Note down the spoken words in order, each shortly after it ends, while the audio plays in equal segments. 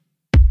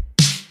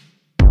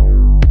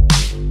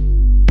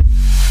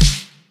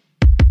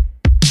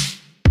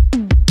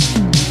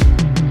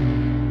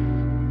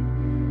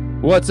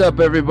What's up,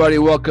 everybody?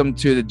 Welcome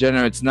to the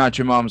Degenerates Not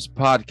Your Mom's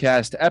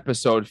podcast,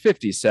 episode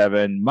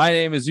 57. My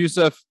name is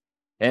Yusuf,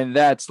 and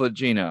that's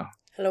Legina.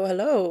 Hello,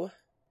 hello.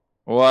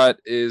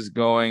 What is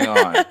going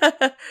on?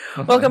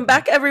 Welcome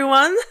back,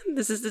 everyone.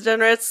 This is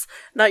Degenerates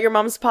Not Your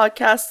Mom's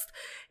podcast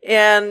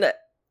and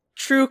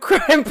true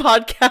crime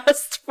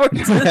podcast for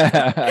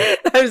today.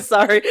 I'm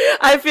sorry.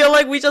 I feel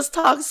like we just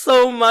talk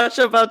so much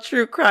about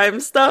true crime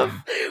stuff.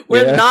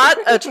 We're not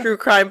a true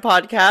crime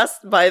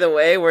podcast, by the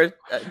way. We're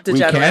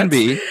degenerates. We can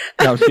be.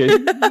 No, I'm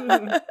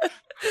kidding.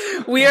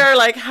 We are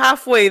like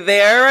halfway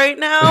there right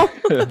now,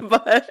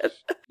 but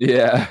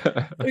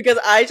yeah, because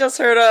I just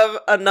heard of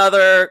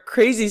another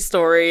crazy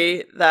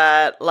story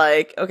that,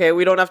 like, okay,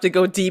 we don't have to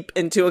go deep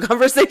into a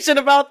conversation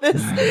about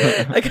this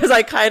because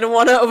I kind of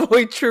want to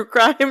avoid true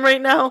crime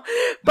right now.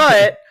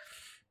 But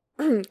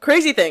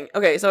crazy thing.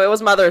 Okay, so it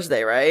was Mother's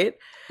Day, right?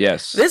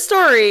 Yes. This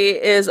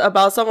story is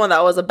about someone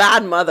that was a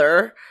bad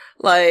mother.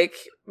 Like,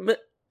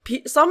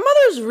 some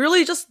mothers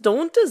really just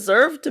don't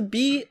deserve to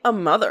be a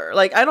mother.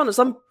 Like, I don't know,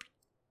 some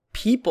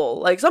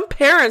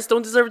parents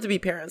don't deserve to be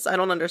parents. I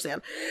don't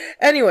understand.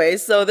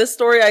 Anyways, so this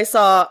story I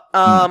saw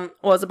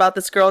was about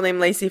this girl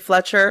named Lacey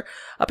Fletcher.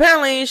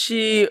 Apparently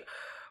she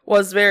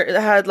was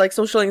had like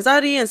social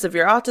anxiety and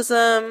severe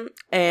autism,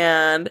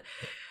 and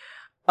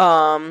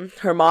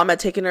her mom had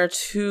taken her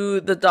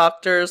to the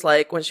doctors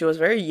like when she was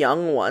very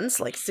young once,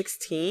 like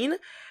 16,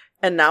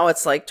 and now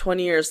it's like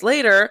 20 years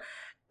later,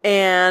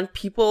 and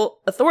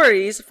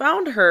authorities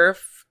found her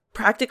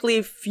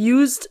practically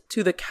fused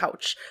to the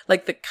couch.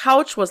 Like, the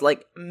couch was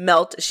like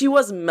she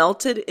was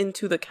melted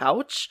into the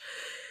couch,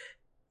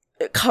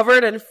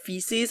 covered in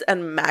feces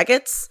and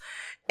maggots,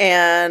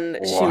 and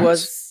What?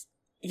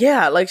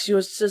 she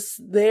was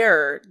just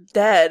there,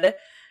 dead.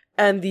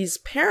 And these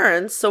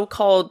parents,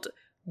 so-called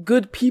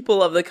good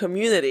people of the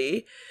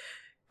community,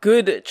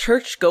 good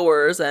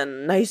churchgoers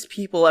and nice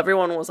people,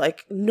 everyone was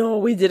like, no,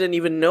 we didn't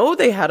even know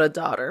they had a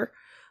daughter.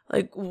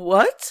 Like,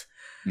 what?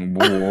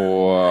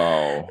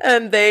 Whoa.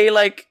 And they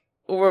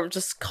were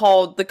just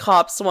called the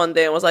cops one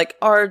day and was like,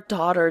 our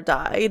daughter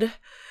died.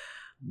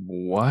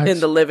 What?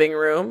 In the living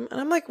room. And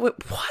I'm like, what?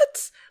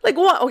 Like,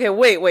 what? Okay,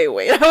 wait.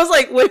 I was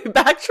like, wait,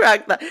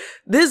 backtrack that.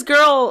 This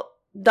girl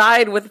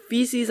died with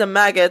feces and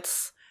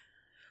maggots.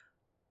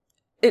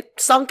 It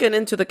sunken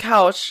into the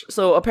couch.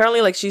 So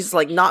apparently, like, she's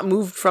like not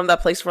moved from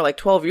that place for like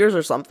 12 years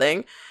or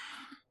something.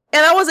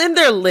 And I was in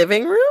their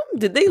living room?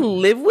 Did they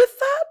live with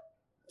that?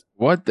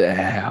 What the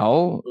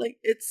hell? Like,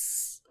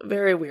 it's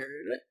very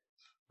weird.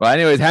 Well,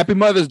 anyways, happy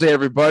Mother's Day,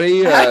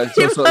 everybody.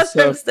 Happy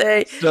Mother's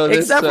Day.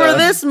 Except for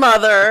this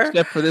mother.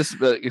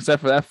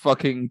 Except for that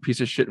fucking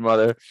piece of shit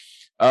mother.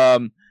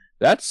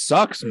 That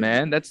sucks,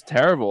 man. That's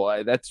terrible.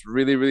 That's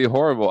really, really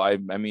horrible. I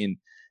mean,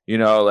 you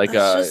know, like,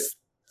 it's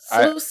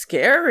just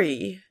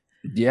scary.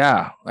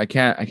 Yeah, I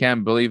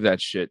can't believe that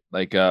shit.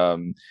 Like,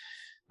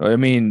 I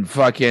mean,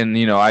 fucking,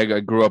 you know, I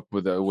grew up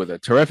with a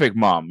terrific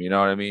mom, you know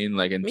what I mean?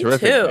 Like, and Me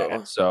terrific too.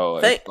 dad. So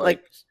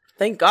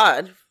thank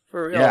God,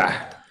 for real.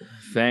 Yeah.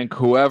 Thank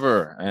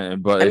whoever.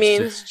 But I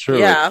mean, it's true.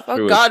 Yeah, it's fuck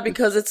true. God,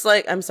 because it's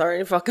like, I'm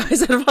sorry, fuck God, I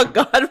said fuck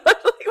God, but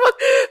like,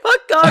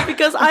 fuck God,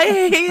 because I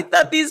hate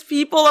that these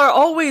people are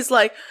always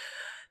like,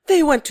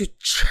 they went to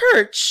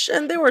church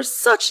and they were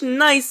such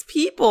nice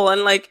people,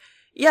 and like,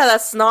 yeah,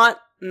 that's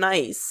not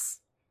nice.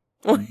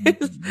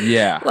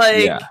 Yeah.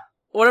 Like, yeah.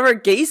 Whatever,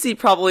 Gacy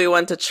probably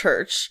went to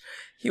church.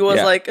 He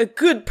was like a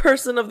good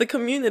person of the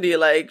community.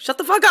 Like, shut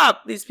the fuck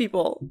up, these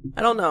people.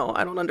 I don't know.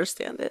 I don't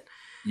understand it.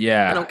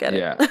 Yeah. I don't get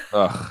it.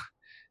 Ugh.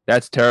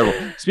 That's terrible.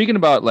 Speaking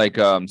about, like,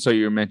 so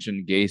you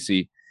mentioned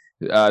Gacy.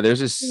 There's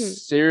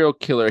this serial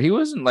killer. He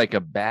wasn't like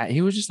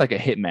he was just like a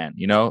hitman,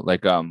 you know?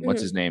 Like,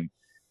 what's his name?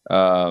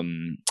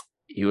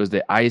 He was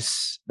the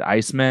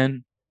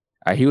Iceman.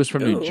 He was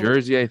from New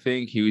Jersey, I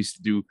think. He used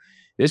to do.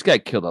 This guy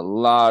killed a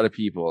lot of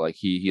people. Like,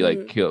 he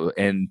like killed,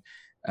 and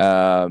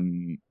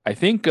I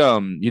think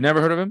you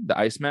never heard of him, the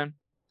Iceman?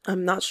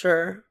 I'm not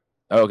sure.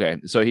 Okay,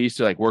 so he used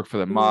to like work for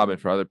the mob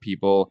and for other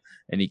people,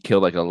 and he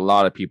killed like a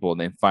lot of people,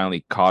 and they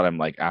finally caught him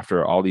like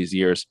after all these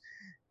years.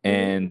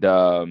 And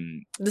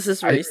this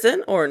is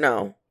recent or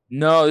no?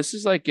 No, this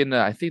is like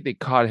I think they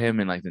caught him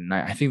in like the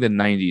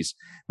 90s,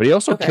 but he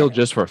also killed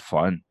just for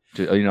fun.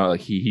 You know,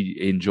 like he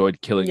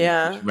enjoyed killing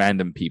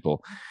random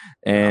people,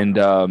 and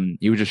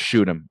he would just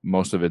shoot him.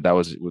 Most of it that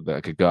was with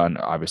like a gun,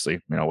 obviously.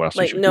 You know what else?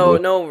 Like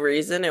no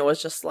reason. It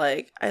was just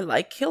like, I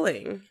like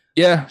killing.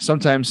 Yeah,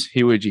 sometimes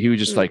he would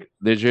just like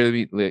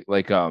literally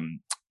like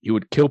he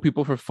would kill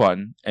people for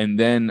fun, and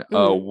then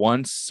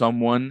once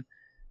someone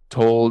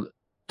told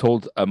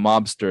a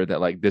mobster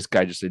that like this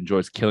guy just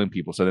enjoys killing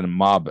people, so then a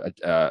mob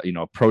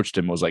approached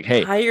him, was like,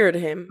 hey, hired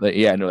him,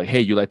 and they're like,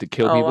 hey, you like to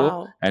kill people?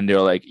 Wow. And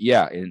they're like,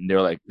 yeah, and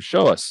they're like,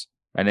 show us.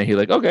 And then he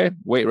like, okay,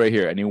 wait right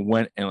here, and he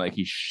went and like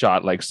he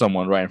shot like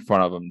someone right in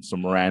front of him,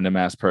 some random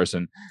ass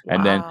person. Wow.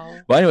 And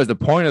then, but anyways, the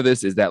point of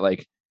this is that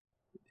like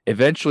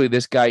eventually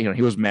this guy, you know,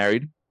 he was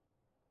married,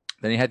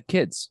 then he had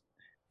kids,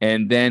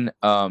 and then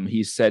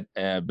he said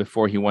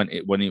before he went,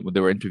 when they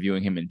were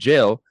interviewing him in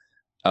jail,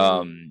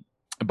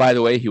 By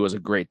the way, he was a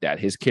great dad.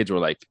 His kids were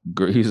like,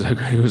 he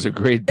was a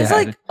great It's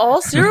dad. like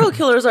all serial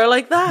killers are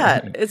like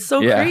that. It's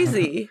so Yeah.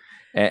 crazy.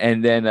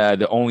 And then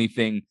the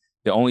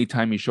only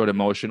time he showed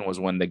emotion was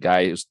when the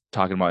guy was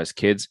talking about his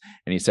kids,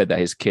 and he said that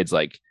his kids,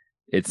 like,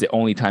 it's the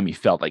only time he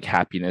felt like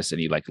happiness,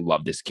 and he like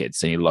loved his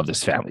kids and he loved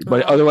his family.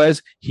 But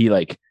otherwise, he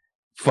like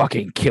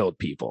fucking killed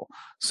people.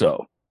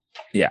 So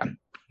yeah.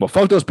 Well,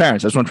 fuck those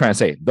parents. That's what I'm trying to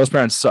say. Those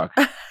parents suck.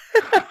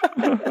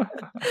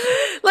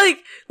 Like,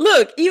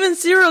 look, even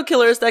serial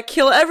killers that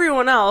kill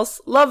everyone else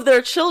love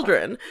their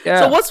children. Yeah.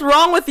 So what's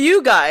wrong with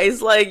you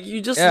guys? Like,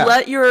 you just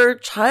let your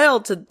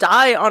child to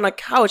die on a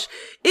couch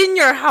in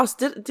your house.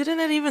 Didn't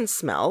it even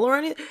smell or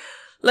anything?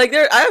 Like,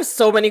 I have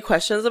so many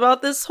questions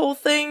about this whole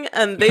thing,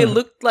 and they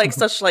looked like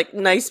such like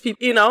nice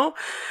people, you know?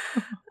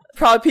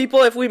 Probably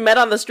people, if we met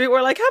on the street,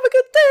 we're like, have a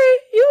good day,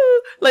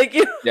 you. Like,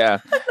 you. Yeah.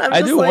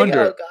 I do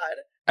wonder. Oh God.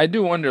 I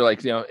do wonder,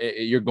 like, you know,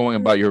 you're going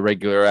about your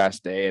regular ass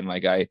day, and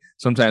like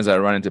sometimes I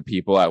run into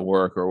people at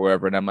work or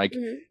wherever, and I'm like,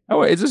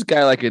 oh, is this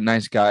guy like a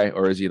nice guy,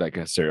 or is he like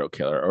a serial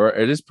killer, or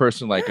is this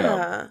person like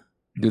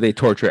do they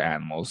torture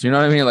animals? You know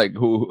what I mean? Like,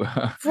 who?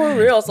 For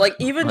reals, like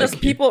even like,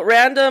 just people,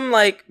 random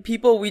like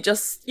people we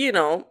just, you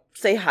know,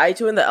 say hi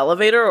to in the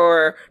elevator,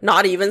 or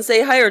not even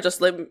say hi, or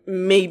just like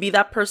maybe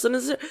that person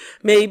is,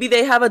 maybe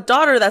they have a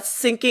daughter that's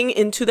sinking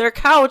into their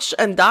couch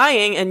and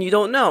dying, and you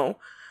don't know.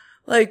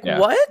 Like,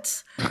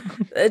 what?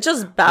 It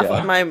just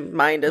baffled. My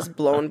mind is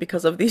blown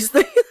because of these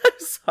things. I'm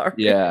sorry.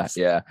 Yeah.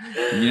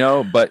 You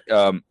know, but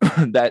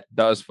that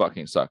does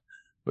fucking suck.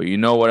 But you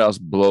know what else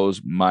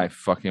blows my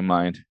fucking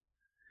mind?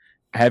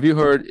 Have you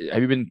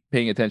been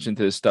paying attention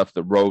to this stuff,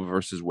 the Roe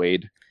versus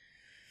Wade?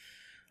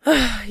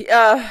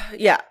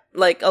 Yeah,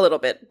 like a little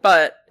bit,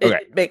 but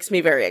it makes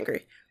me very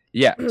angry.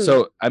 Yeah.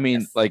 So, I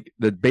mean, like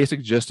the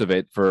basic gist of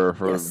it for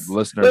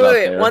listeners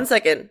wait, there. 1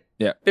 second.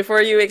 Yeah.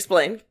 Before you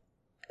explain.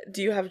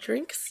 Do you have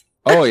drinks?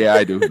 Oh, yeah,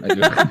 I do.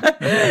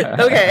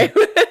 Okay.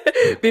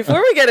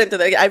 Before we get into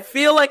that, I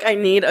feel like I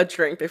need a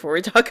drink before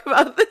we talk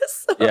about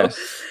this. So. Yes.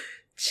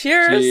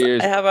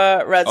 Cheers. I have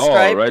a red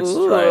stripe. Red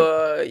stripe.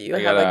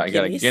 I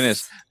got a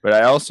Guinness. But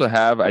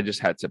I just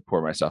had to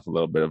pour myself a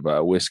little bit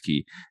of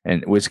whiskey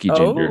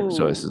ginger.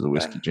 So this is a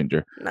whiskey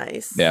ginger.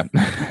 Nice. Yeah.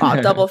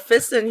 Double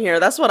fist in here.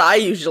 That's what I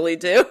usually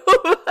do.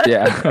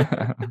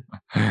 Yeah.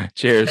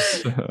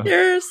 Cheers.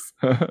 Cheers.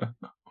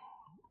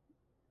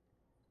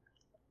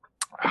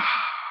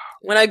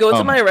 When I go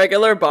to my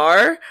regular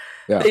bar,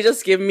 they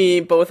just give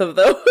me both of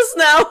those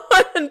now.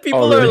 And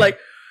people are like,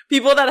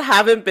 people that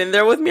haven't been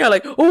there with me are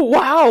like, oh,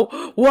 wow,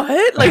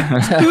 what? Like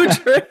 2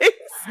 drinks?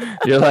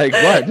 You're like,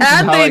 what?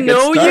 And they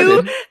know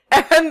you,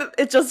 and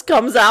it just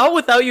comes out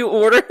without you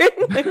ordering.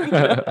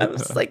 I'm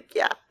just like,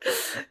 yeah,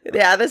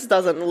 this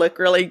doesn't look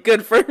really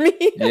good for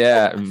me.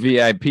 Yeah,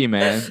 VIP,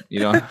 man. You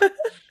know.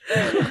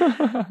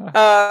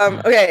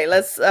 Okay,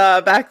 let's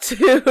back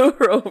to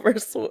Roe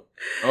versus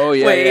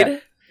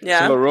Wade.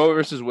 Yeah. So Roe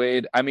versus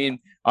Wade. I mean,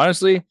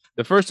 honestly,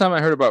 the first time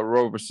I heard about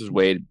Roe versus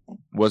Wade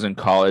was in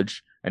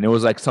college, and it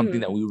was like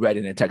something that we read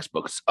in the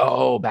textbooks.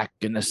 Oh, back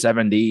in the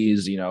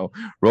 70s, you know,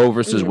 Roe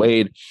versus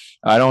Wade.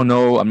 I don't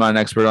know. I'm not an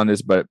expert on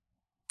this, but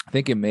I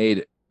think it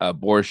made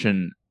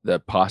the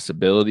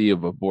possibility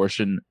of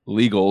abortion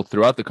legal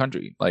throughout the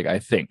country. Like, I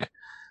think.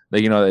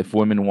 Like, you know, if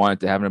women wanted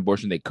to have an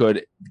abortion, they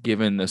could,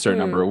 given a certain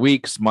number of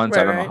weeks, months.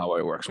 I don't know how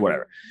it works,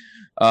 whatever.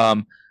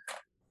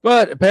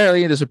 But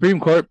apparently, the Supreme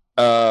Court,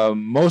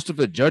 most of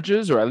the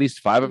judges, or at least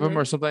 5 of them,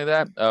 or something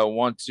like that,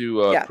 want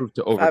to prove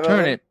to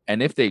overturn it.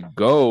 And if they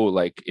go,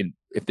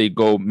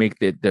 make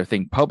their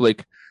thing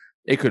public,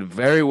 it could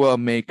very well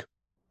make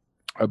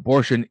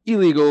abortion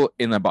illegal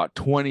in about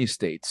 20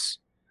 states.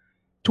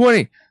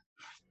 20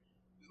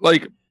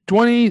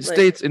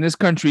 states in this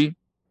country.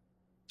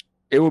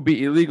 It will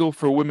be illegal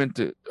for women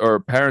or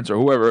parents or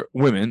whoever,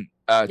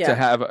 to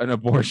have an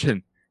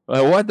abortion.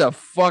 Like, what the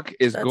fuck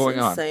is going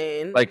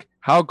insane. On? Like,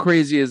 how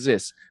crazy is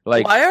this?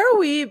 Like, why are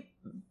we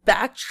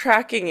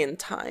backtracking in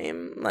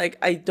time? Like,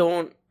 I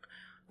don't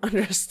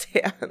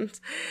understand.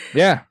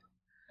 Yeah.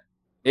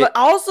 But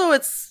also,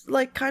 it's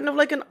like kind of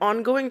like an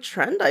ongoing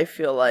trend, I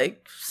feel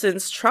like,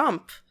 since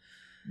Trump.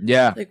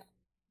 Yeah. Like,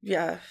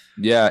 yeah.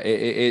 Yeah.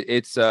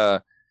 It's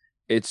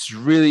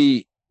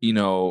really, you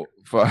know,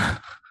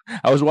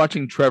 I was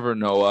watching Trevor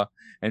Noah,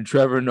 and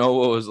Trevor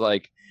Noah was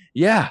like,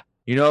 yeah,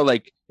 you know,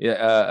 like,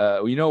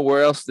 you know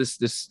where else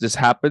this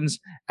happens?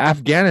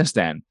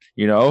 Afghanistan,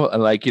 you know,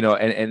 like, you know,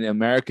 and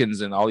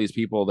Americans and all these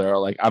people, they're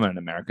like, I'm an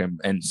American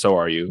and so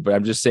are you. But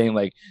I'm just saying,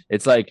 like,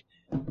 it's like,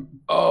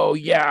 oh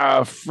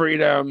yeah,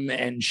 freedom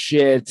and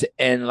shit.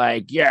 And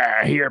like,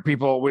 yeah, here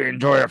people, we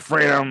enjoy our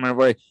freedom. And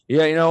like,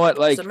 yeah, you know what?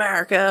 Like, it's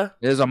America.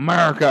 It's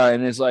America.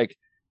 And it's like,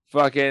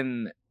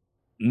 fucking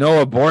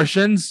no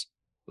abortions.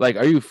 Like,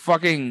 are you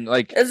fucking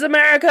like... It's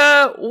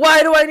America.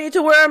 Why do I need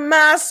to wear a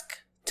mask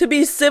to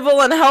be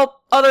civil and help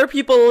other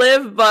people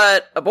live?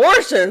 But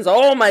abortions,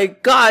 oh my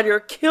God, you're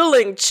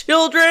killing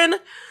children.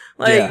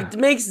 Like, it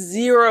makes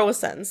zero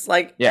sense.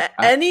 Like,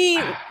 any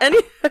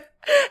everything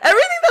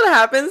that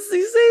happens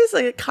these days,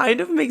 like, it kind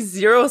of makes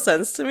zero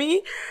sense to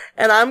me.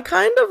 And I'm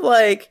kind of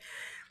like,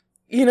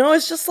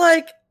 it's just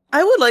like,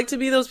 I would like to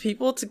be those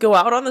people to go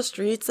out on the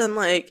streets and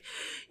like,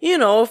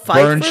 fight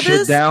Burn for shit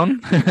this.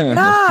 down.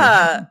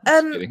 Yeah.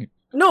 And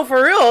no,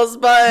 for reals,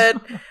 but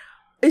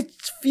it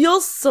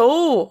feels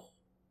so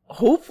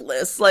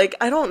hopeless. Like,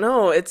 I don't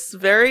know. It's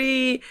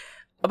very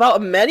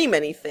about many,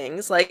 many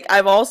things. Like,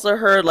 I've also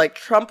heard like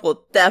Trump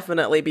will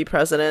definitely be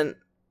president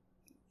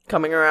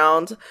coming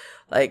around.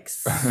 Like,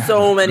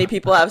 so many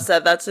people have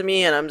said that to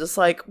me, and I'm just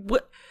like,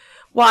 what?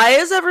 Why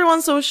is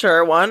everyone so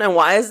sure? One, and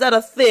why is that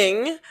a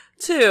thing?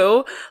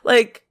 Two,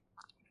 like,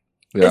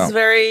 it's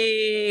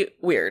very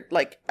weird,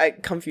 like,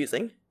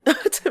 confusing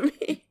to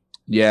me.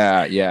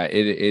 Yeah.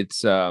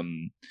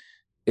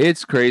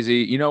 It's crazy.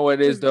 You know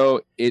what it is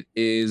though? It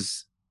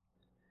is.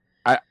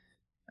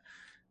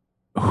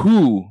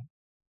 Who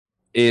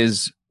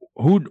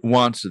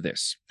wants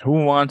this?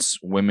 Who wants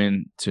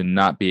women to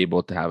not be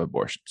able to have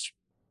abortions?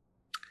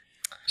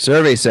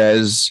 Survey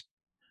says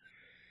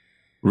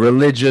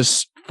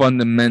religious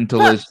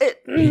fundamentalist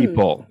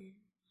people.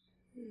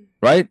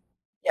 Right?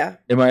 Yeah.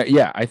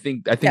 I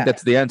think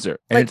that's the answer.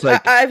 And like, it's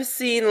like I've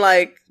seen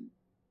like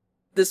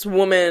this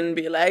woman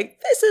be like,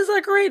 "This is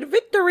a great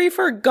victory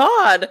for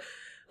God."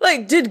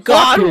 Like, did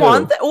God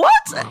want that?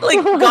 What?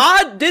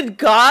 Like, did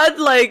God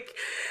like,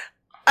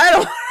 I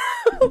don't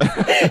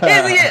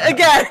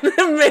again,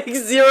 it makes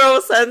zero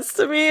sense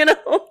to me,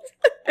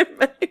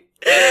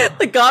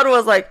 Like, God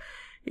was like,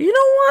 you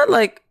know what?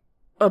 Like,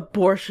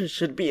 abortion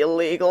should be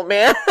illegal,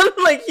 man.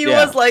 Like, he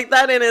was like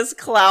that in his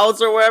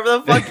clouds or wherever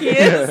the fuck he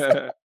is.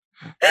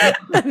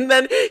 And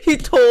then he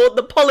told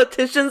the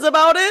politicians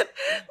about it.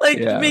 Like,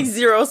 it makes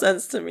zero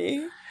sense to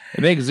me.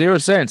 It makes zero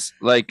sense.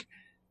 Like,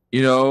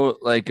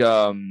 like,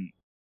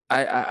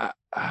 I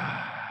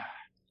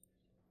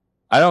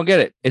don't get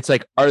it. It's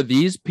like, are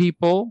these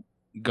people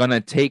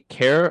gonna take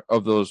care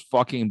of those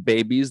fucking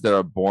babies that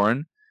are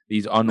born,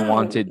 these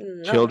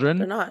unwanted children?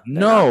 They're not.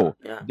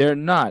 They're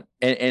not.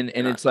 And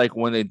it's like,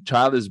 when the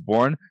child is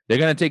born, they're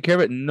gonna take care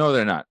of it. No,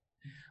 they're not.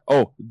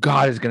 Oh,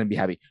 God is gonna be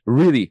happy.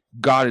 Really,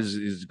 God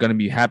is gonna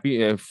be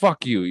happy.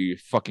 Fuck you, you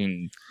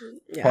fucking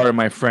pardon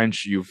my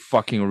French, you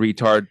fucking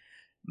retard.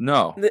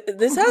 No,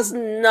 this has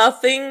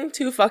nothing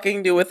to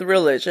fucking do with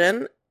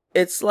religion.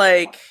 It's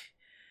like,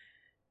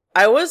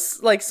 I was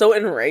like so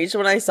enraged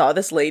when I saw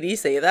this lady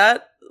say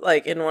that,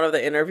 like, in one of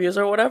the interviews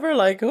or whatever.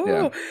 Like, I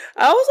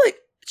was like,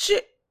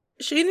 she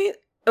needs.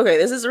 Okay,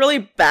 this is really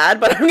bad,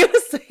 but I'm gonna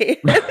say it.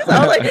 I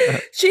was like,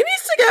 she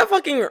needs to get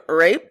fucking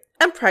raped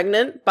and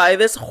pregnant by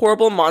this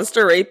horrible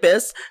monster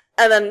rapist,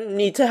 and then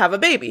need to have a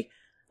baby.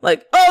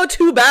 Like, oh,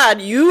 too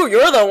bad. You're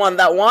the one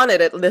that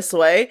wanted it this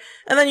way,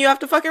 and then you have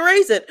to fucking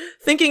raise it,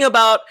 thinking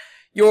about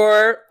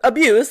your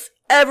abuse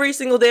every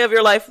single day of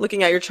your life,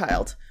 looking at your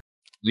child.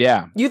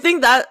 Yeah. You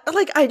think that,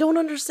 like, I don't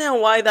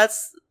understand why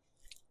that's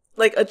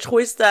like a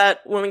choice that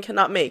women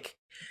cannot make.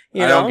 I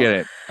don't get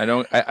it. I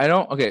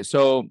don't. Okay,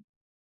 so,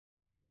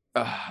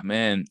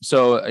 man.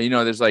 So,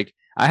 there's like,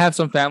 I have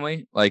some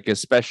family, like,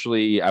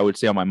 especially I would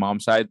say on my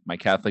mom's side, my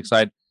Catholic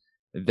side,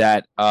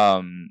 that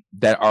are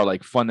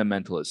like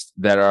fundamentalists,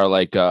 that are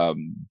like,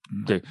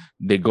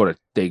 they go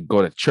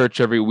to church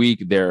every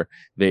week.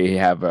 They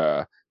have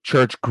a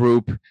church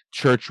group,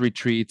 church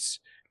retreats,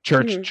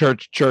 church,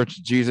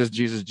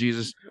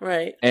 Jesus.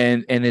 Right.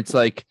 And it's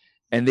like,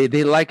 and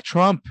they like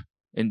Trump.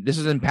 And this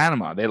is in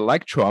Panama. They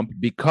like Trump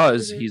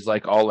because he's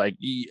like all like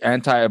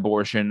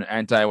anti-abortion,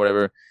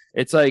 anti-whatever.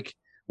 It's like,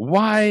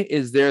 why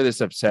is there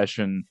this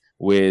obsession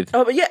with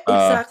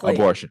exactly.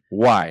 abortion?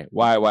 Why?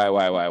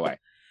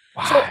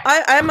 So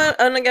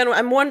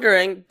I'm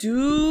wondering,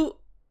 do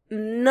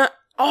not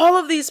all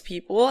of these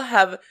people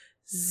have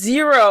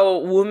zero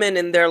women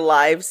in their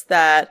lives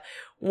that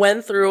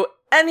went through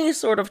any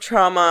sort of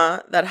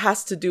trauma that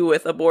has to do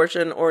with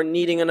abortion or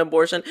needing an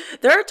abortion?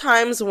 There are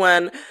times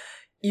when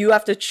you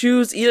have to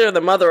choose either the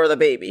mother or the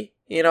baby,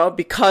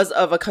 because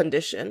of a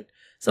condition.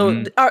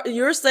 So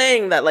you're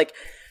saying that, like,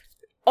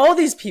 all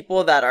these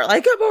people that are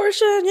like,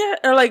 abortion,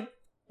 or like,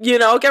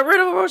 get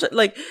rid of abortion,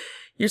 like,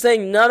 you're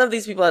saying none of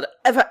these people had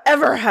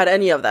ever had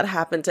any of that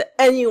happen to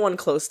anyone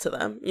close to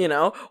them,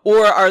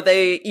 or are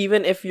they,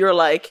 even if you're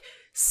like,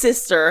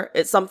 sister,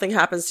 if something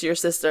happens to your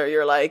sister,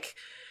 you're like,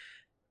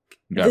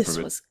 this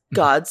was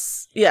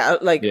God's,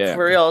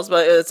 for reals,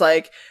 but it's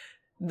like,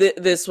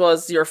 this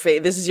was your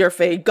fate. This is your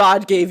fate.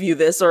 God gave you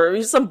this,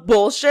 or some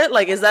bullshit.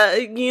 Like, is that,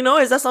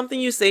 is that something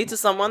you say to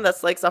someone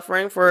that's like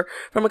suffering from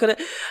a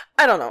condition?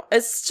 I don't know.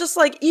 It's just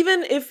like,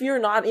 even if you're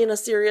not in a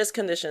serious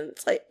condition,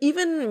 it's like,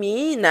 even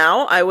me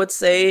now, I would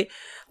say,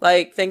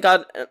 like, thank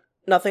God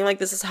nothing like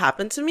this has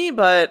happened to me,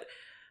 but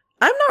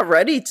I'm not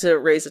ready to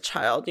raise a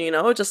child,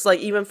 just like,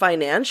 even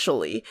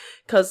financially.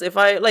 Because if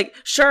I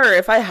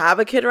have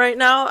a kid right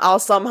now, I'll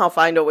somehow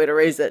find a way to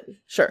raise it.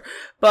 Sure.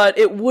 But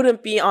it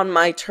wouldn't be on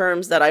my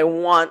terms that I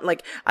want.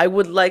 Like, I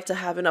would like to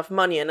have enough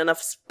money and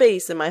enough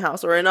space in my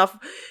house, or enough,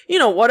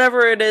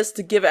 whatever it is,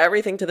 to give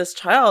everything to this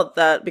child,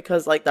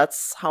 because like,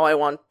 that's how I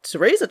want to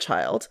raise a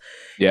child.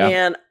 Yeah.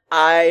 And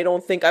I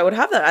don't think I would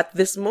have that at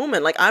this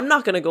moment. Like, I'm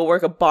not going to go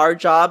work a bar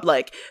job,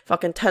 like,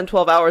 fucking 10,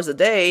 12 hours a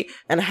day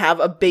and have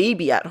a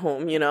baby at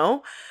home, you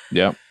know?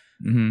 Yeah.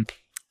 Mm-hmm.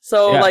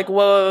 So, Yeah. like,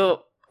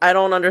 well, I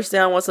don't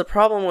understand what's the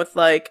problem with,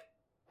 like,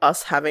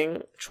 us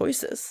having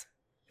choices,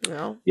 you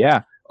know?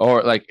 Yeah.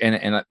 Or like,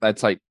 and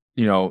that's like,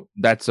 you know,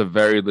 that's a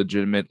very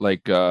legitimate,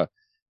 like,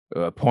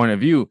 point of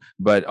view.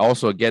 But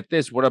also get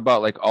this, what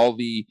about like all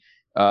the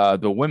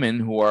women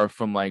who are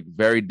from like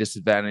very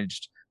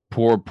disadvantaged,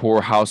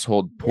 poor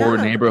household, poor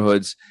Yeah.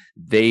 neighborhoods?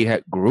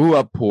 They grew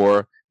up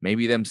poor,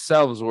 maybe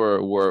themselves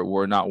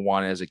were not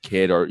wanted as a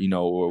kid, or, you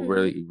know, were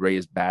really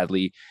raised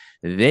badly.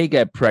 They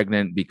get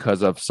pregnant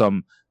because of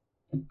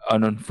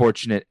an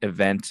unfortunate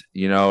event,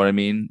 you know what I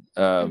mean?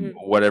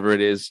 Whatever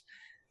it is.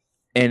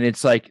 And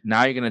it's like,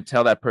 now you're gonna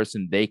tell that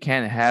person they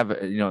can't have,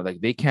 you know, like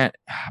they can't,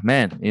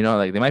 man, you know,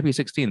 like they might be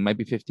 16, might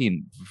be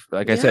 15,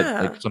 like I said,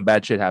 Yeah. like some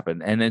bad shit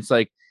happened, and it's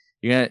like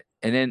you're gonna,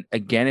 and then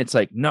again it's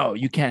like, no,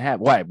 you can't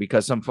have. Why?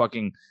 Because some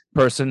fucking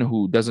person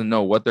who doesn't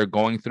know what they're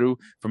going through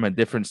from a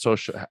different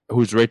social,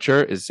 who's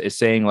richer, is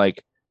saying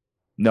like,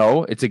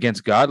 no, it's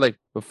against God. Like,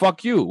 but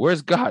fuck you,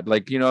 where's God?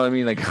 Like, you know what I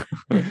mean? Like,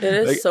 It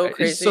is like, so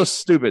it's so crazy.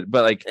 stupid,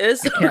 but like, It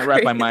is I so can't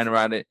wrap my crazy. mind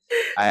around it. Me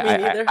I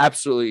neither.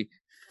 absolutely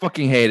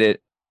fucking hate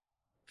it.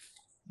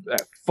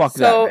 Fuck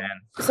So, that,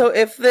 man. so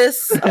if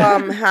this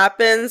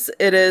happens,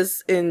 it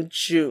is in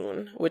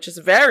June, which is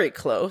very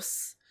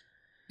close.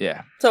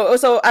 Yeah.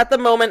 So at the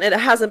moment, it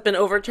hasn't been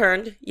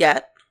overturned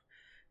yet,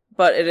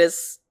 but it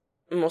is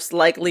most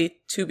likely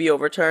to be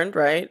overturned,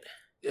 right?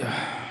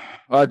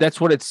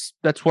 That's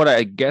what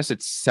I guess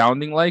it's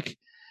sounding like.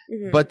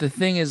 Mm-hmm. But the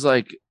thing is,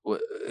 like,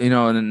 you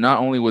know, and not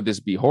only would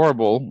this be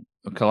horrible,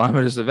 a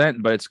calamitous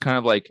event, but it's kind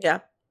of like, Yeah.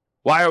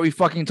 why are we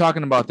fucking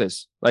talking about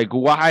this? Like,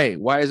 why?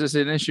 Why is this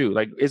an issue?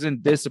 Like,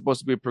 isn't this supposed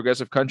to be a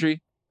progressive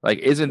country? Like,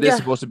 isn't this Yeah.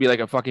 supposed to be like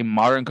a fucking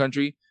modern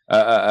country?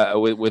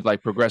 With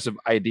like progressive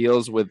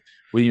ideals, with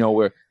you know,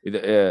 we're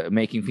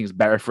making things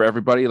better for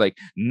everybody, like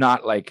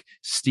not like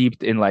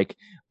steeped in like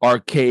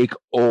archaic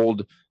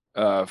old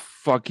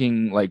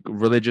fucking like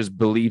religious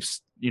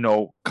beliefs, you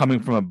know,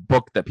 coming from a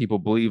book that people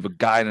believe a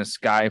guy in the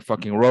sky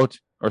fucking wrote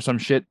or some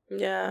shit.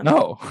 Yeah.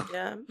 No.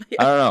 Yeah.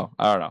 I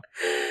don't know.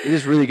 It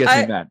just really gets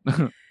me mad.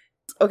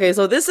 Okay,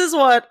 so this is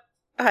what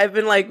I've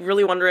been like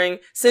really wondering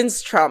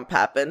since Trump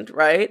happened,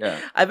 right? Yeah.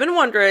 I've been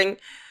wondering,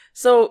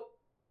 so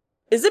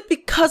is it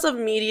because of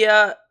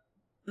media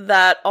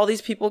that all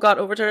these people got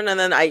overturned, and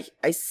then I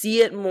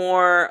see it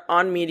more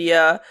on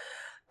media,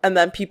 and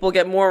then people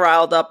get more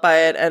riled up by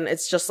it, and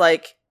it's just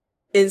like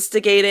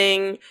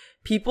instigating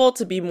people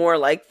to be more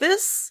like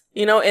this,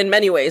 you know, in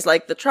many ways,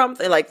 like the Trump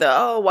thing, like the,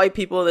 oh, white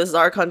people, this is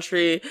our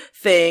country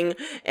thing,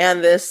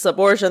 and this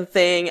abortion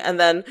thing, and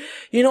then,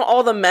 you know,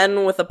 all the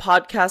men with the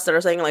podcast that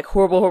are saying like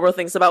horrible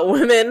things about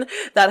women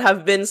that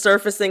have been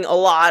surfacing a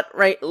lot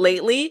right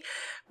lately.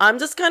 I'm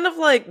just kind of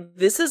like,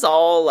 this is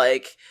all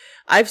like,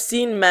 I've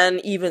seen men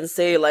even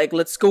say like,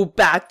 let's go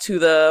back to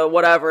the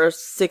whatever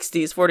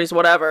 60s, 40s,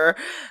 whatever,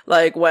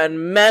 like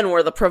when men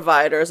were the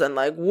providers and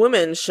like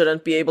women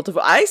shouldn't be able to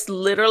vote. I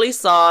literally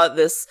saw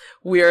this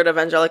weird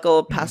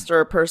evangelical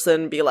pastor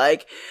person be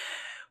like,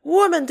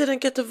 women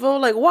didn't get to vote.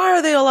 Like, why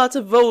are they allowed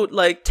to vote?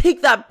 Like,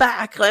 take that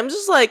back. I'm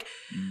just like,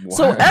 what?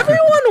 So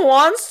everyone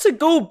wants to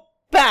go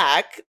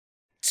back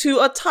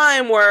to a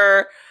time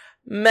where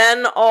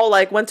men all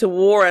like went to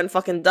war and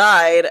fucking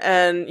died,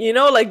 and you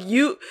know, like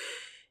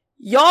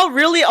y'all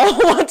really all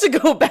want to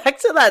go back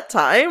to that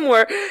time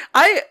where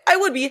I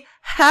would be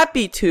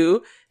happy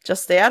to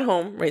just stay at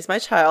home, raise my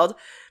child,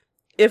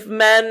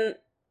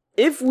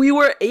 if we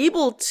were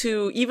able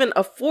to even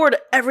afford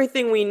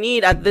everything we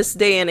need at this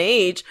day and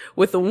age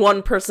with a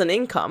one person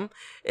income.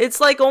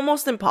 It's like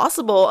almost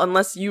impossible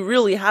unless you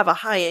really have a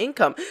high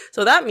income.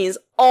 So that means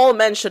all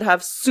men should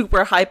have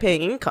super high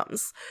paying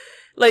incomes.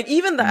 Like,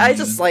 even I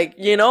just like,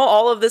 you know,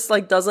 all of this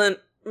like doesn't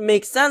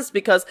make sense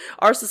because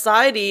our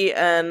society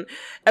and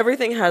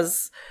everything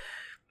has,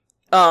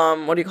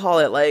 what do you call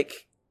it?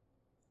 Like,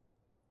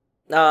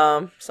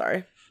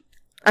 sorry.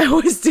 I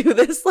always do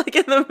this like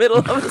in the middle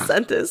of a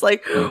sentence,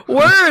 like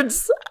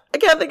words. I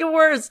can't think of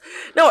words.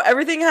 No,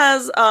 everything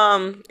has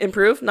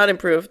improved, not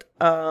improved.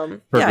 Yeah,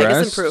 I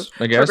guess improved.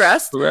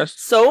 Progressed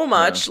so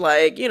much, yeah.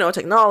 Like, you know,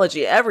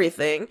 technology,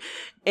 everything.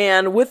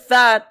 And with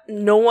that,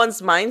 no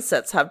one's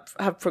mindsets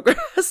have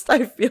progressed.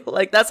 I feel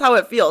like that's how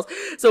it feels.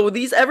 So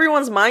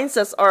everyone's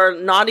mindsets are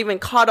not even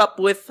caught up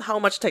with how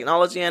much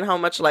technology and how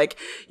much, like,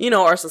 you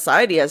know, our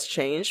society has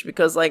changed,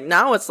 because like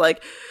now it's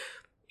like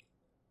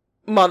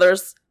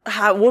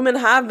women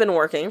have been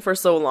working for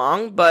so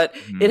long, but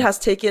it has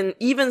taken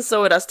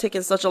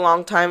such a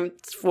long time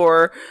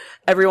for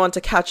everyone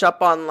to catch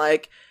up on,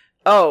 like,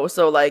 oh,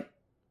 so like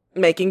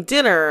making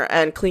dinner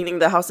and cleaning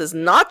the house is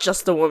not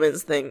just a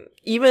woman's thing.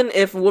 Even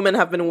if women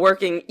have been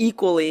working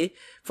equally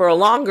for a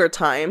longer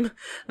time,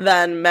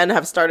 then men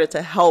have started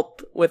to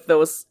help with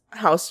those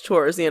house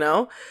chores, you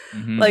know?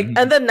 Like,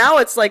 and then now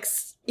it's like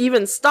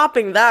even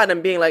stopping that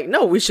and being like,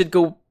 no, we should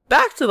go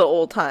back to the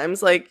old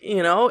times. Like,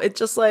 you know, it's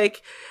just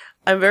like,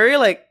 I'm very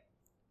like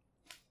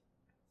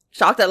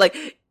shocked that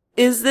like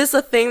is this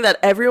a thing that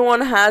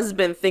everyone has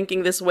been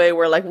thinking this way,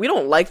 where like we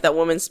don't like that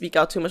women speak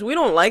out too much, we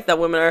don't like that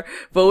women are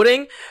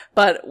voting,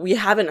 but we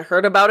haven't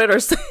heard about it or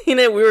seen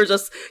it. We were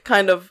just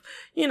kind of,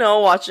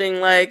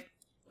 watching like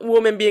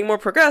women being more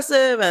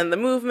progressive, and the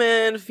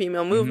movement,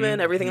 female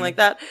movement, everything like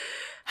that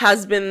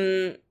has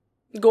been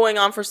going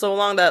on for so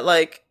long that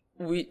like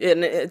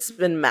and it's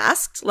been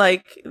masked,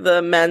 like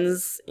the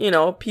men's,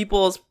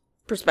 people's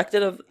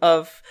perspective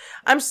of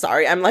I'm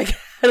sorry, I'm like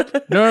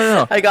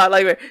No. I got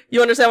like,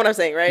 you understand what I'm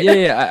saying, right?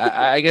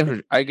 Yeah.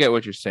 I get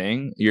what you're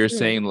saying. You're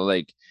saying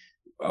like,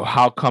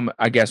 how come?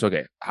 I guess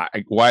okay.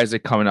 Why is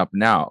it coming up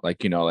now?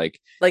 Like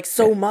like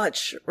so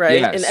much, right?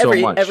 yeah, In so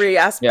much. every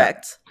Yeah,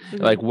 aspect.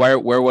 like where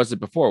was it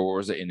before? Where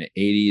was it in the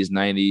 80s,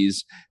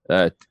 90s,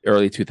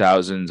 early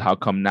 2000s? How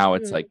come now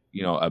it's like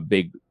a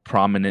big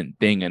prominent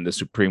thing, and the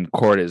Supreme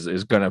Court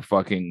is gonna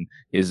fucking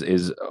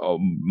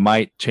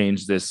might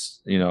change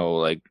this,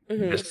 like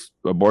this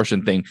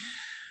abortion thing.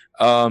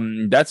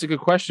 That's a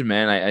good question,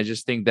 man. I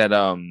just think that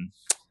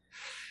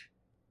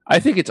I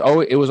think it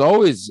was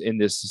always in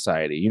this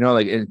society,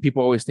 like, and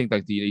people always think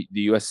like the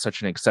US is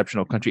such an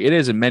exceptional country. It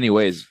is in many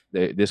ways.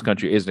 This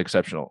country is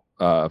exceptional,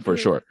 for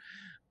sure.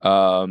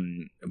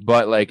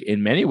 But like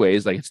in many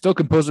ways, like it's still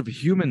composed of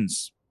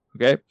humans,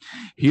 okay,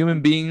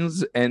 human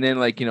beings. And then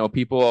like,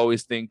 people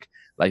always think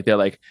like, they're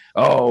like,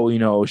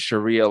 oh,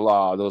 Sharia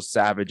law, those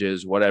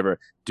savages, whatever.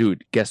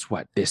 Dude, guess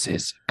what? This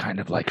is kind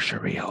of like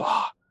Sharia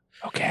law,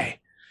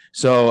 okay?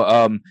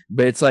 So,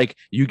 but it's like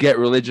you get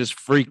religious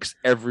freaks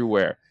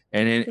everywhere,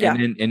 and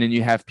then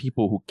you have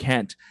people who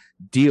can't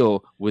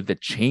deal with the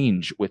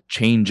change, with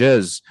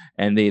changes,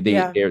 and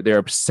they're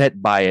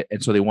upset by it,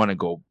 and so they want to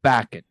go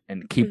back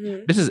and keep.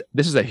 This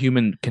is a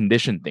human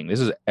condition thing. This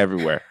is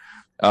everywhere,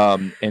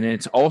 and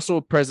it's also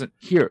present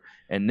here.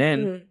 And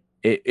then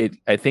it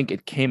I think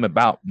it came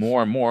about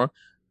more and more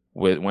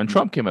when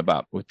Trump came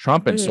about, with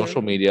Trump and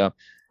social media,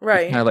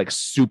 right? Kind of like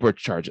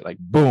supercharge it, like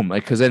boom,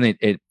 like, because then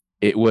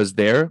it was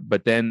there,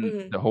 but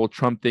then the whole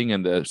Trump thing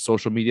and the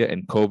social media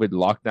and COVID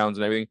lockdowns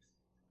and everything,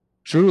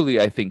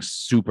 truly, I think,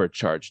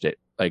 supercharged it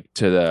like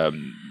to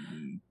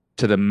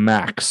the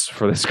max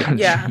for this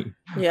country.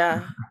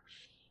 Yeah.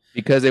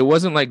 Because it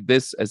wasn't like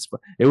this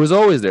it was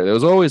always there. There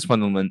was always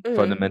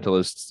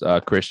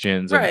fundamentalist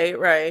Christians,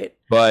 right.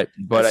 But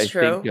That's I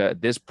true. think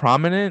this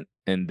prominent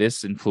and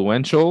this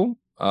influential,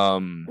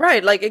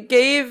 right, like it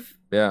gave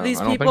these I don't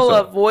think people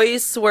a so.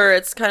 voice where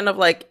it's kind of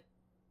like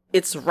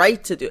it's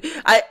right to do.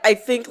 I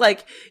think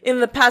like in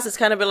the past it's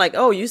kind of been like,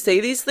 oh, you say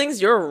these things,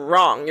 you're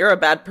wrong, you're a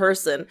bad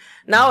person.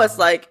 Now it's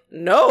like,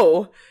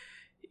 no,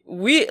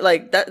 we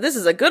like that, this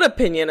is a good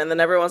opinion, and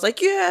then everyone's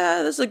like,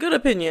 yeah, this is a good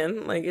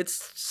opinion. Like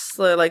it's just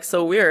like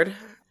so weird.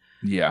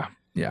 Yeah.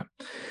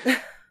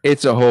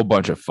 It's a whole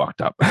bunch of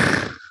fucked up.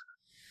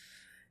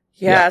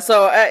 Yeah,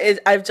 so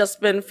I've just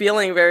been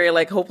feeling very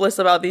like hopeless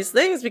about these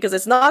things, because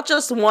it's not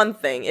just one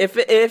thing. If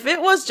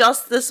it was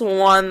just this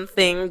one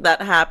thing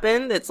that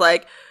happened, it's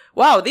like,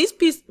 wow, these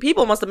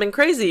people must have been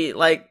crazy,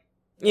 like,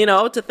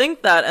 to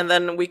think that, and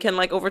then we can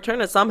like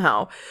overturn it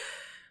somehow.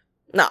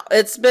 No,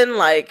 it's been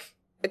like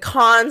a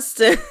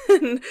constant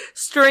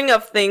string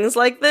of things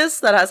like this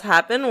that has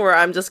happened, where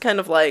I'm just kind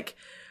of like,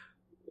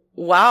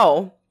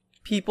 wow,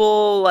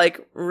 people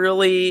like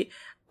really,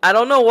 I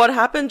don't know what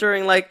happened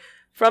during like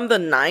from the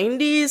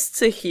 90s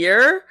to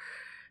here,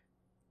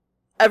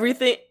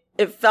 everything,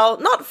 it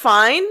felt not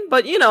fine,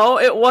 but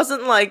it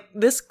wasn't like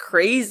this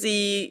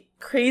crazily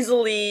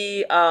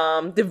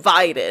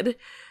divided.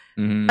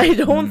 I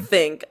don't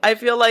think. I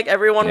feel like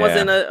everyone was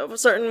in a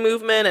certain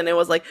movement, and it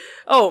was like,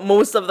 oh,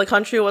 most of the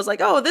country was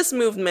like, oh, this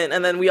movement,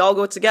 and then we all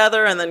go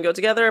together,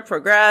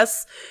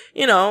 progress,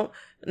 Now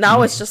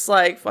it's just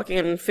like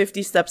fucking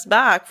 50 steps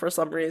back for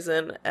some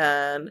reason,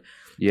 and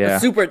a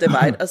super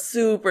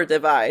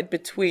divide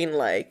between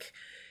like,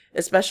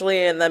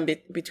 especially, and then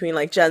between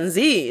like Gen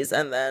Zs,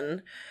 and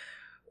then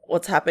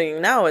what's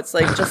happening now. It's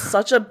like just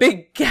such a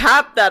big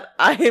gap that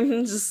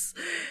I'm just,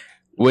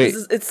 wait,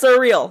 it's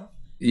surreal.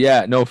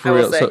 Yeah, no, for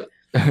real.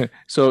 Say.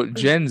 So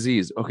Gen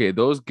Zs, okay,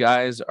 those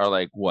guys are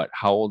like what?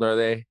 How old are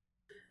they?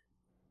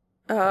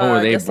 When were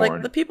I they guess born?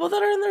 like the people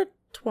that are in their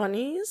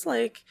 20s,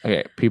 like,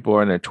 Okay, people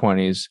are in their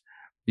 20s.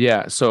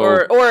 Yeah, so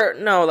or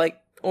no, like,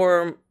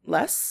 or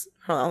less.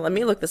 Hold on, let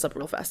me look this up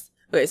real fast.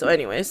 Okay, so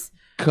anyways,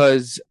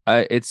 because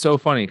it's so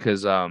funny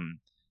because can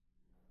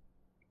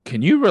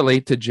you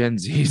relate to Gen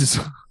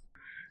Zs?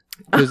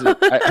 Because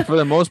for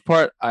the most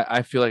part,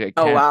 I feel like I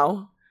can't. Oh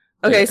wow.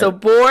 Okay, so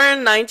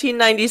born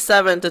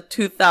 1997 to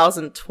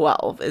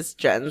 2012 is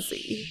Gen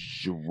Z.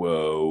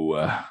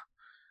 Whoa.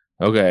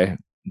 Okay.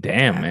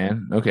 Damn,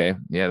 man. Okay.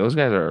 Yeah, those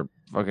guys are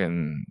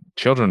fucking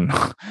children.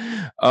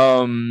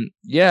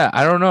 Yeah,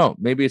 I don't know.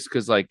 Maybe it's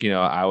because like,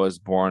 I was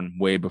born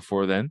way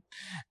before then.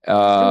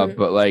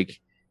 But like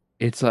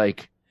it's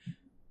like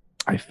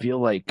I feel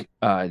like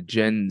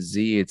Gen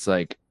Z, it's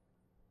like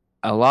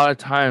a lot of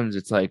times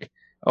it's like,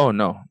 oh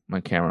no, my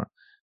camera.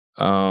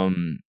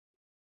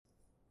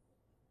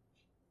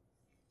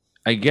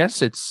 I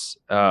guess it's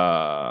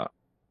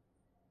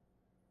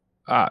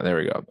There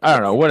we go. I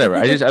don't know, whatever.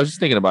 I was just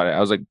thinking about it. I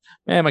was like,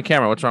 man, my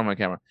camera, what's wrong with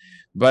my camera?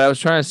 But I was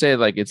trying to say,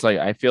 like, it's like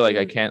I feel like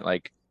I can't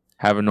like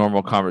have a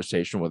normal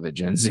conversation with a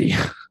Gen Z.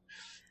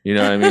 You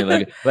know what I mean?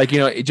 Like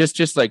it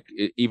just like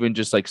even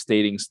just like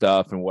stating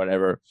stuff and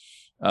whatever.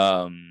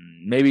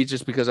 Maybe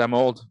just because I'm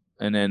old,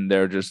 and then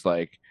they're just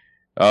like,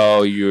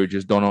 oh, you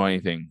just don't know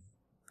anything.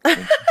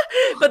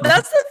 But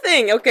that's the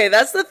thing. Okay,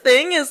 that's the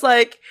thing is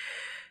like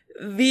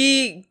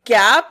the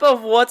gap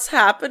of what's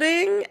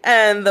happening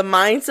and the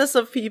mindsets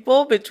of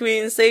people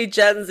between, say,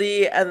 Gen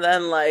Z and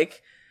then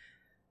like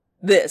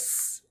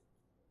this,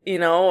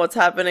 what's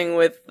happening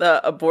with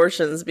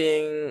abortions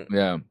being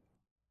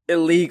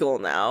illegal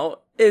now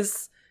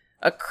is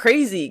a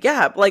crazy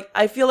gap. Like,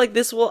 I feel like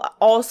this will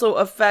also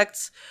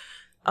affect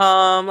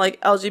like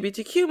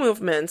LGBTQ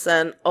movements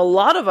and a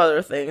lot of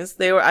other things.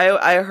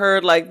 I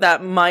heard like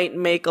that might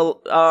make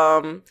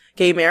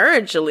gay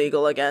marriage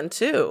illegal again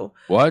too.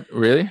 What?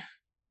 Really?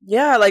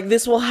 Yeah, like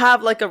this will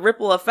have like a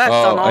ripple effect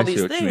on all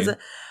these things.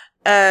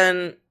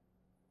 And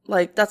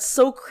like that's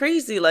so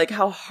crazy, like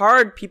how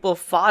hard people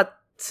fought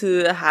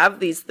to have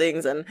these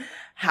things and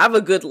have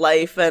a good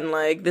life, and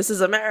like this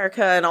is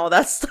America and all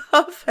that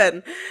stuff.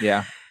 And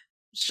yeah,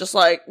 it's just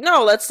like,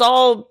 no, let's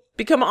all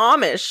become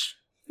Amish.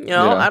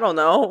 I don't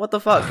know. What the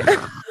fuck?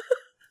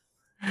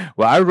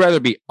 Well, I'd rather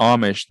be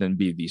Amish than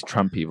be these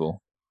Trump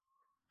people.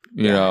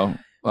 You know?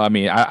 I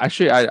mean,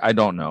 I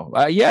don't know.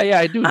 Yeah,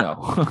 I do know.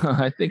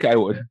 I think I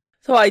would.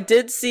 So I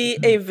did see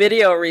a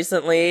video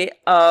recently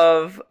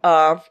of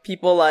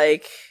people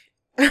like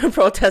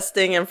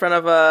protesting in front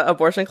of a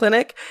abortion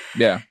clinic.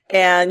 Yeah.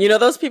 And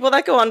those people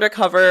that go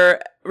undercover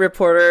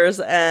reporters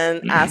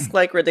and ask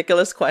like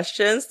ridiculous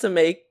questions to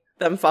make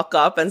them fuck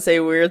up and say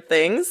weird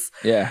things.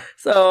 Yeah.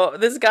 So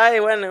this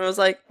guy went and was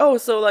like, "Oh,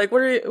 so like,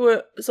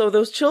 so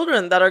those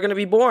children that are going to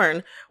be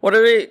born, what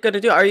are we going to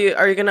do? Are you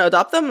going to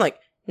adopt them?" Like,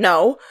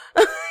 no.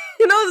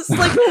 It's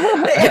like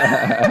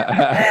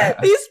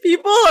these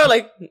people are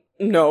like,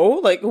 no,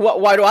 like,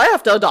 why do I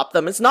have to adopt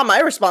them? It's not my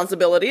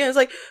responsibility. And it's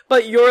like,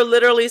 but you're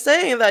literally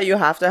saying that you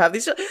have to have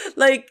these,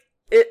 like,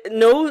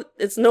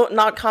 it's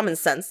not common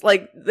sense.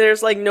 Like,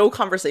 there's like no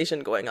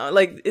conversation going on.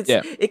 Like,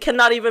 it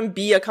cannot even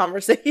be a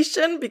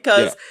conversation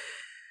because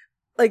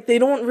like they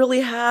don't really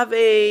have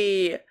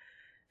a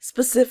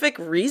specific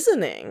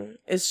reasoning.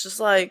 It's just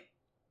like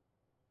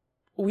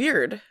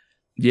weird.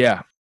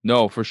 Yeah,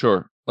 no, for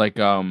sure. Like,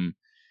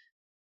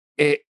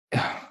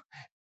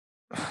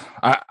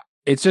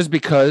 it's just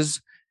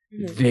because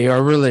they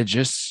are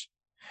religious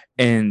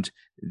and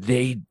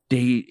they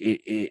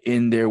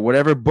in their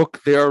whatever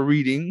book they are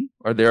reading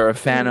or they're a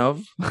fan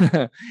of,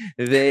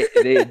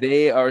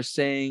 they are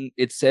saying,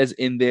 it says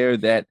in there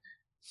that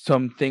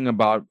something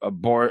about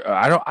abort.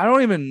 I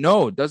don't even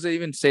know. Does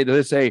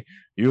it say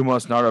you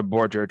must not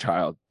abort your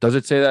child? Does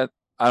it say that?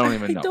 I don't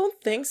even know. I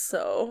don't think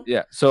so.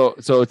 Yeah. So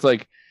it's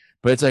like,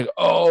 but it's like,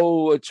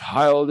 oh, a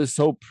child is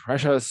so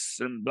precious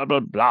and blah,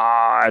 blah,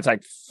 blah. It's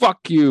like,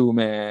 fuck you,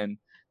 man.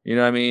 You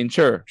know what I mean?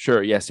 Sure.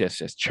 Yes.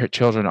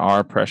 Children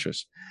are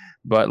precious.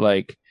 But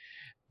like,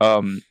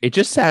 it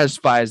just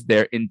satisfies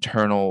their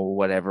internal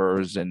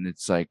whatevers. And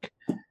it's like,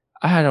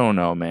 I don't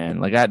know, man.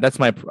 Like, that's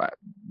my,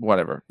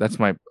 whatever. That's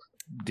my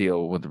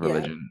deal with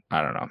religion.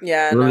 I don't know.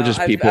 Yeah. Religious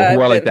people who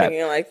are like that.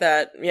 Like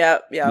that. Yeah.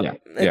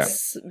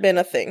 It's been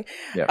a thing.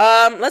 Yeah.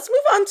 Let's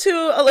move on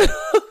to a little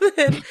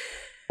bit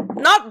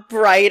not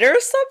brighter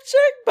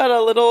subject, but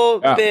a little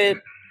bit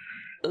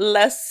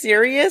less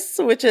serious,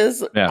 which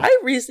is I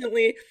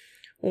recently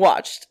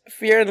watched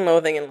Fear and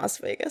Loathing in Las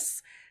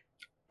Vegas.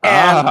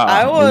 And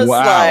I was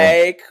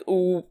like,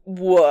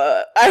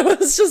 what? I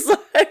was just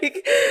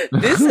like,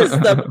 this is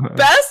the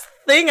best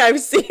thing I've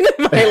seen in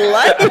my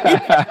life.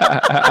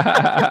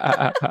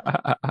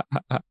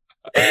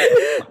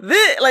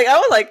 I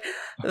was like,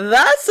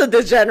 that's a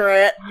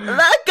degenerate.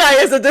 That guy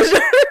is a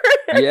degenerate.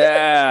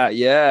 Yeah.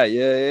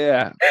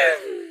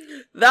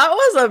 That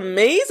was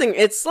amazing.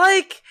 It's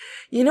like,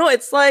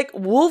 it's like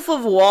Wolf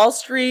of Wall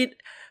Street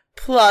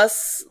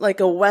plus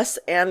like a Wes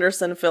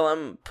Anderson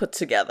film put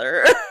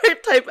together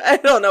type. I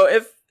don't know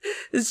if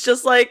it's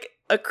just like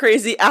a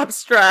crazy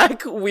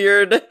abstract,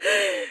 weird,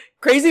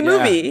 crazy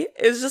movie.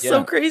 It's just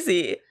so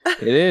crazy.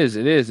 It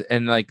is.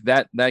 And like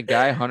that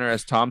guy, Hunter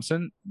S.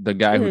 Thompson, the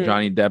guy who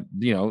Johnny Depp,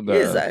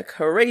 is a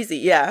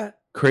crazy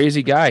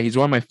guy. He's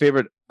one of my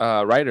favorite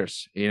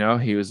writers. He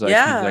was like, he's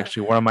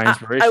actually one of my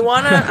inspirations.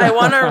 I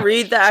wanna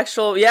read the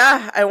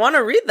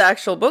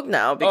actual book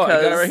now because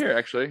I got it right here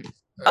actually.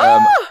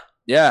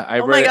 Yeah, I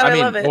read. God, I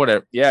love it.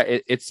 Whatever. Yeah,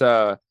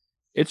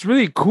 it's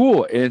really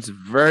cool and it's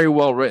very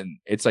well written.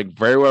 It's like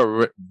very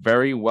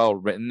well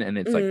written and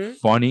it's like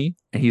funny.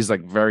 And he's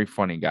like very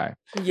funny guy.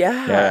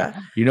 Yeah.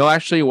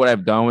 Actually, what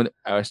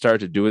I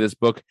started to do with this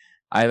book,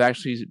 I've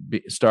actually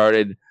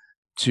started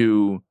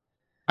to.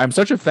 I'm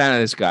such a fan of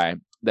this guy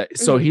that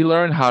so he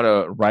learned how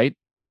to write.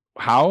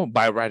 How?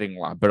 By writing a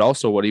lot, but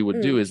also what he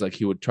would do is like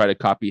he would try to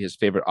copy his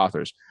favorite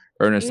authors.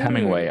 Ernest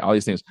Hemingway, all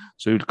these things.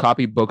 So he would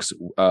copy books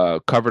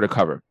cover to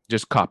cover,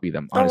 just copy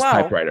them on his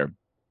typewriter.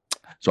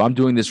 So I'm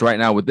doing this right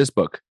now with this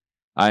book.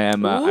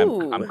 I'm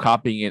Ooh,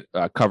 copying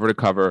it cover to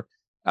cover,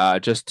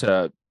 just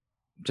to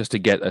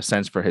get a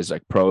sense for his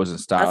like prose and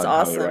style that's and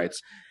how he awesome.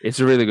 writes. It's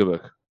a really good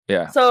book.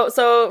 Yeah.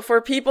 So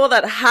for people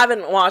that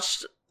haven't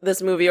watched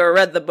this movie or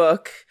read the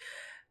book,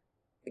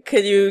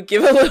 could you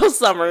give a little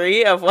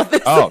summary of what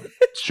this is? Oh,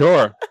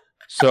 sure.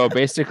 So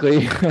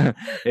basically,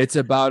 it's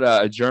about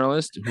a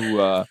journalist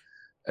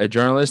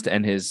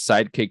and his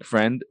sidekick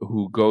friend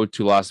who go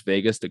to Las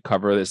Vegas to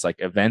cover this like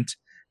event,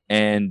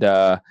 and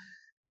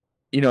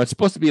it's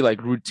supposed to be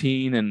like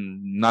routine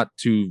and not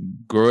too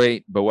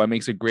great, but what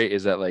makes it great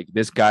is that like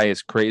this guy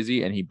is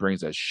crazy and he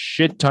brings a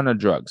shit ton of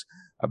drugs,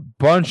 a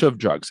bunch of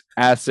drugs,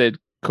 acid,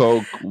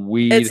 coke, It's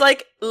weed.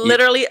 like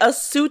literally a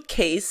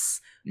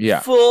suitcase Yeah,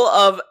 full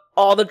of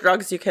all the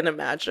drugs you can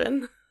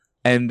imagine.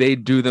 and they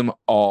do them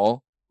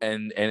all,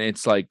 and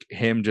it's like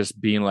him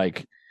just being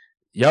like,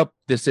 "Yep,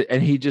 this is,"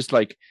 and he just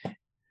like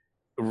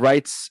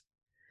writes.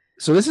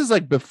 So this is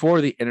like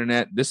before the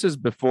internet. This is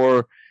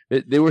before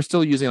they were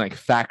still using like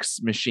fax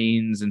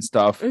machines and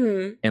stuff,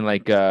 Mm-hmm. and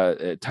like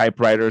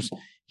typewriters.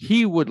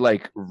 He would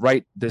like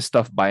write this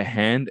stuff by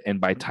hand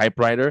and by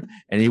typewriter,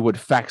 and he would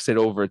fax it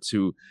over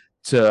to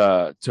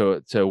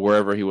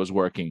wherever he was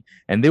working,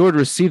 and they would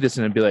receive this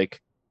and it'd be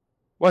like,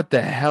 what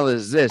the hell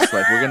is this?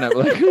 Like, we're gonna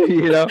like,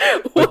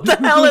 What the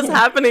hell is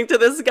happening to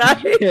this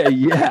guy? yeah,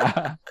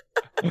 yeah.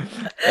 And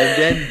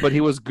then, but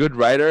he was good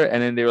writer,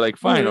 and then they were like,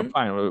 fine, I'm Mm-hmm.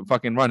 fine, we'll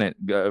fucking run it,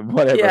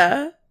 whatever.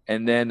 Yeah.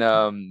 And then,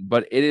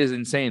 but it is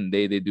insane.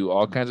 They do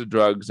all kinds of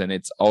drugs, and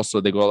it's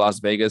also they go to Las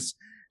Vegas,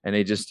 and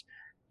they just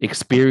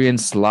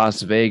experience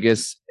Las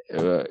Vegas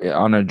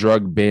on a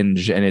drug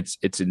binge, and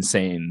it's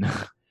insane.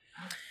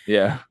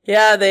 Yeah.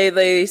 Yeah,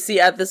 they see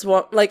at this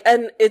one like,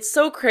 and it's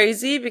so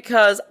crazy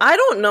because I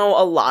don't know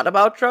a lot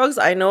about drugs.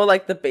 I know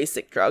like the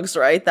basic drugs,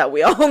 right? That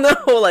we all know,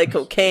 like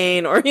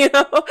cocaine or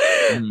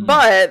Mm.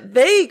 but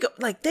they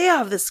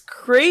have this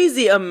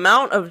crazy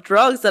amount of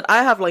drugs that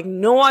I have like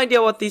no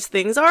idea what these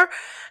things are.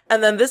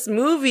 And then this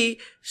movie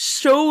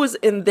shows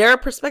in their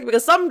perspective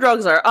because some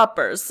drugs are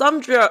uppers. Some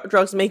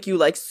drugs make you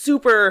like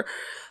super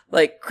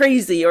like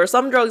crazy, or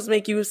some drugs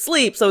make you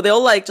sleep. So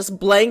they'll like just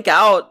blank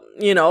out,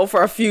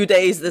 for a few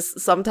days this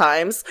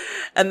sometimes.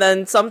 And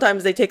then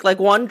sometimes they take like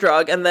one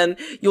drug and then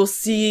you'll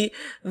see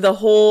the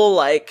whole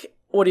like,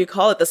 what do you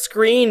call it? The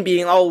screen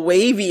being all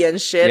wavy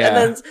and shit. Yeah. And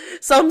then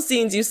some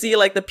scenes you see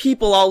like the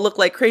people all look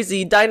like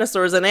crazy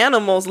dinosaurs and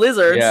animals,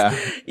 lizards, Yeah.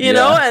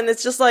 and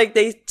it's just like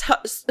they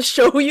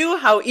show you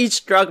how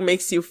each drug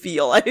makes you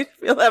feel. I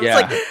feel that it's Yeah.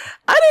 like,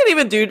 I didn't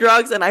even do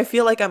drugs and I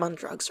feel like I'm on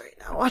drugs right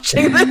now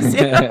watching this,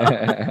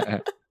 Yeah.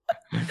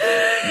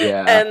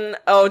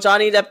 And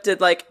Johnny Depp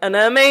did like an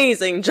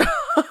amazing job.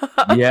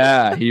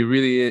 Yeah, he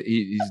really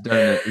he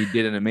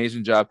did an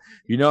amazing job.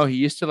 He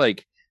used to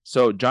like,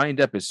 so Johnny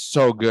Depp is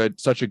so good,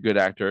 such a good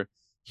actor.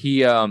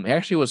 He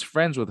actually was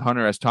friends with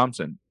Hunter S.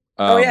 Thompson.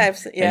 Oh yeah,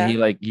 yeah.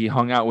 And he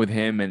hung out with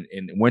him and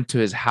went to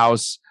his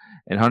house,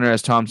 and Hunter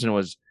S. Thompson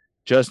was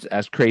just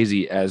as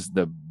crazy as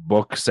the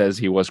book says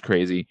he was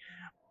crazy.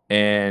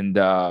 And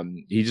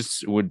he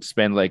just would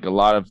spend like a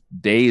lot of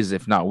days,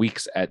 if not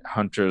weeks, at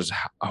Hunter's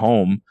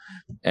home,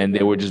 and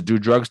they would just do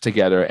drugs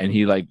together. And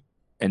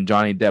and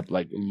Johnny Depp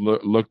like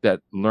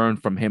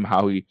learned from him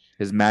how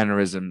his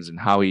mannerisms and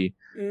how he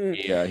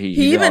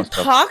He even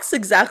talks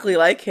exactly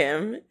like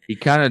him. He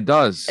kind of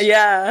does.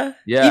 Yeah.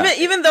 Yeah.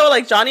 Even though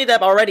like Johnny Depp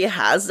already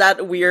has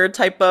that weird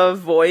type of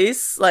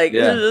voice, like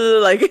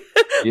like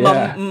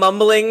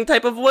mumbling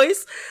type of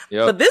voice.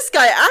 Yep. But this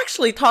guy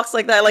actually talks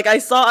like that. Like I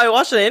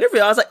watched an interview.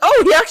 I was like,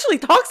 oh, he actually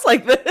talks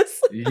like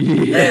this.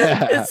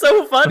 Yeah. It's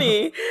so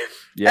funny.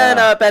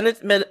 Yeah. And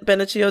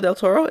Benicio del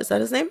Toro, is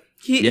that his name?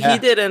 He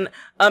did an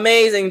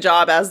amazing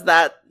job as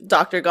that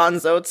Dr.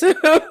 Gonzo too.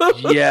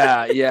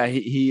 Yeah.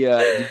 He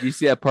did you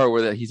see that part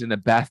where he's in the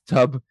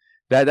bathtub?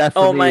 That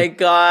for me, my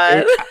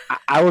god!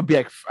 I would be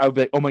like,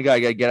 oh my god, I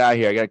gotta get out of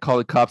here. I gotta call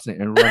the cops and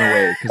run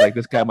away because like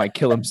this guy might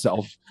kill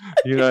himself.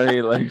 You know what I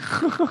mean? Like,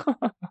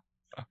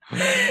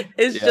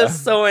 it's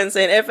just so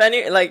insane. If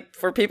any, like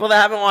for people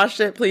that haven't watched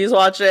it, please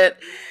watch it.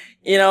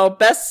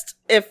 Best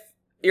if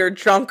you're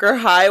drunk or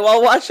high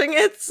while watching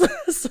it.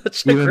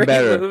 Such a even great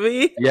better.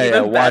 movie.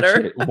 Yeah,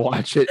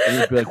 watch it, and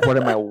you'd be like, what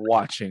am I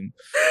watching?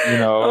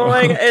 Oh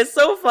my god, it's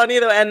so funny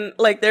though. And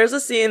like there's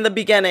a scene in the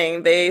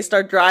beginning, they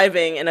start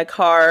driving in a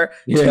car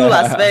to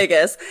Las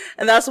Vegas,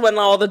 and that's when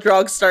all the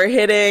drugs start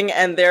hitting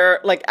and they're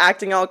like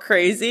acting all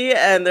crazy.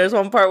 And there's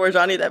one part where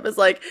Johnny Depp is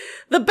like,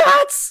 the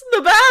bats,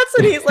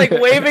 and he's like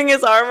waving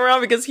his arm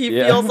around because he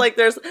feels like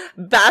there's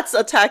bats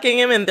attacking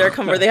him in their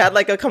they had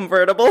like a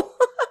convertible.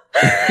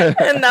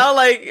 And now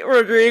like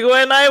Rodrigo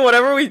and I,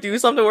 whenever we do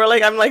something, we're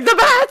like, I'm like, the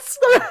bats.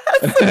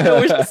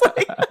 We're just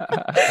like,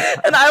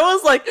 and I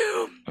was like,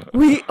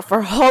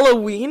 for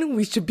Halloween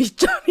we should be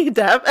Johnny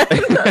Depp,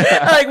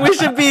 and like we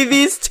should be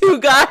these two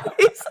guys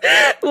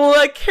who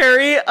like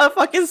carry a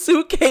fucking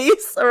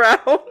suitcase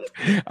around.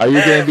 Are you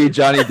gonna be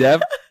Johnny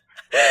Depp?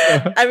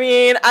 I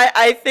mean,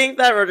 I think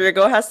that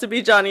Rodrigo has to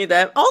be Johnny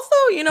Depp. Also,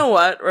 you know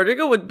what?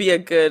 Rodrigo would be a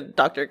good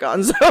Dr.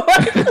 Gonzo.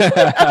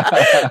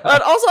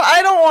 But also, I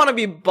don't want to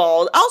be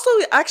bald. Also,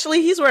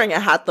 actually, he's wearing a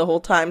hat the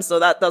whole time, so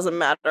that doesn't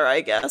matter,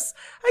 I guess.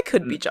 I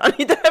could be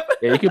Johnny Depp.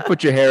 Yeah, you could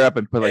put your hair up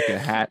and put like a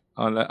hat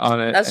on it.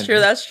 That's true.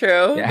 That's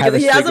true. Yeah,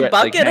 Because he has a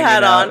bucket like,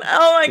 hat on. out.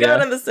 Oh my god,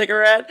 Yeah. and the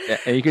cigarette. Yeah,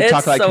 and you could It's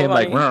talk like so him,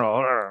 funny.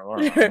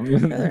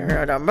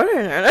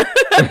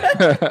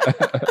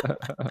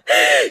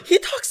 He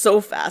talks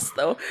so fast,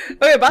 though.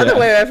 Okay, by the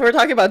way, if we're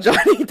talking about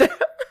Johnny Depp,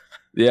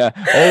 yeah.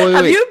 Oh, wait,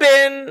 have wait. you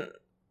been?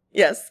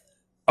 Yes.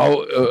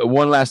 Oh,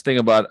 one last thing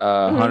about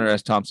Hunter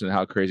S. Thompson and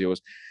how crazy it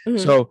was.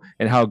 So,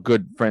 and how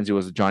good friends he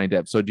was with Johnny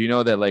Depp. So, do you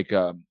know that like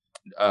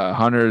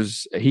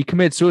he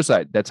committed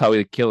suicide? That's how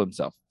he killed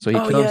himself. So he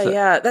killed himself.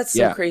 Yeah, that's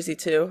so crazy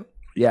too.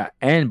 Yeah,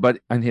 but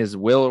on his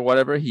will or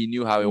whatever, he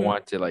knew how he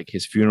wanted to like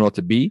his funeral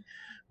to be,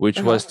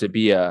 which was to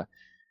be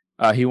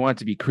he wanted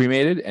to be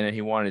cremated, and then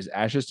he wanted his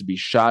ashes to be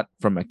shot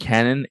from a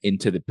cannon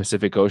into the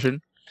Pacific Ocean,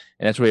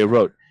 and that's what he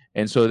wrote.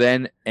 And so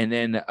then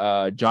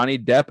Johnny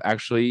Depp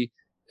actually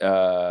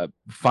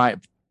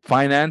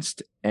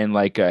financed and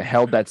like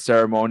held that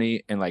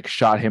ceremony and like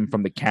shot him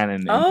from the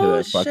cannon into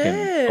the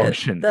fucking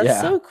ocean.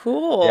 That's so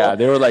cool. Yeah,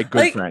 they were like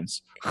good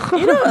friends.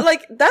 You know,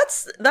 like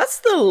that's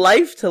the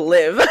life to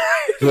live.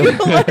 I feel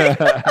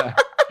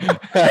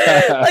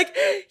like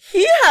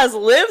he has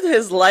lived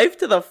his life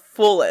to the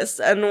fullest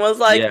and was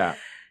like,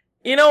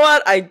 you know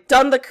what? I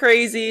done the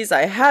crazies.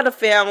 I had a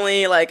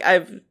family. Like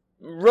I've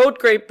wrote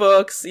great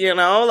books, you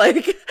know,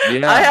 like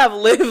I have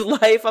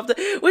lived life up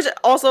to, which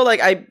also like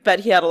I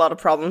bet he had a lot of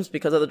problems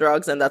because of the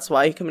drugs, and that's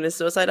why he committed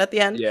suicide at the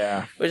end.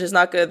 Yeah, which is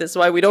not good. This is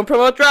why we don't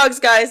promote drugs,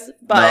 guys.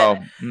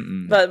 But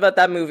but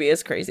that movie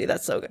is crazy.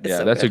 That's so good.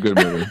 Yeah, that's a good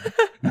movie.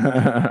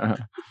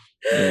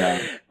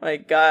 My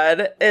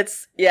God,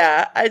 it's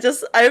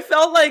I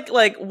felt like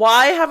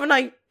why haven't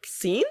I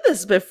seen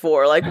this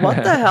before? Like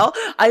what the hell?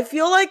 I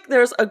feel like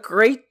there's a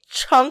great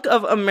chunk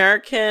of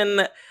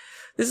American.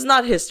 This is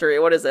not history.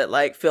 What is it?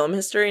 Like film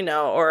history?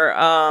 No. Or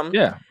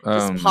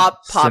just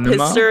pop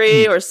cinema?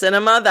 History or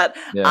cinema that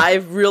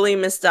I've really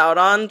missed out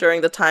on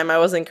during the time I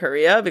was in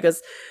Korea,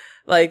 because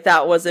like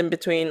that was in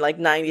between like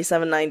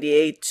 97,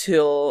 98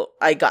 till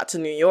I got to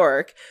New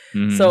York.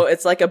 So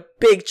it's like a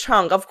big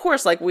chunk. Of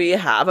course, like we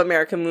have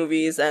American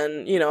movies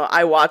and, you know,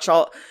 I watch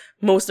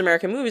most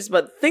American movies,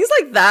 but things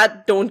like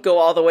that don't go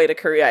all the way to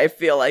Korea, I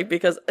feel like,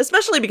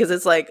 especially because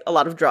it's like a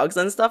lot of drugs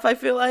and stuff, I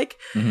feel like.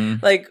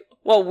 Like,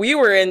 well, we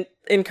were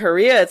in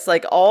Korea, it's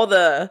like all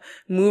the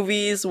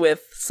movies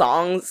with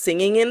songs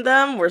singing in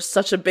them were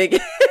such a big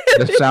hit.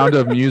 The Sound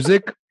of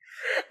Music?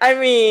 I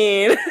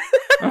mean,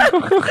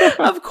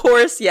 of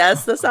course,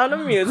 yes, The Sound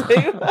of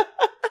Music.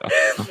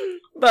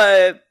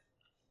 But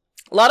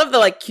a lot of the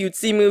like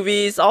cutesy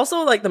movies, also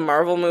like the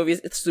Marvel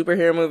movies,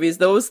 superhero movies,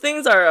 those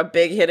things are a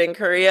big hit in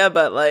Korea,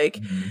 but like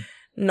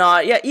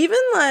not even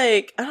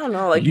like, I don't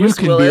know, like you Bruce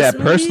can Willis be that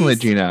movies. personally,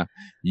 Gina.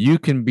 You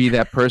can be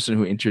that person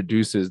who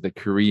introduces the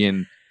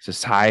Korean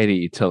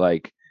society to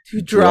like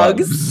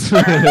drugs.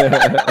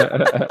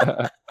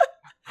 I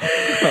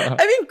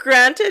mean,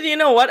 granted, you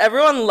know what?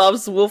 Everyone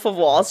loves Wolf of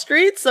Wall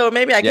Street, so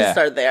maybe I can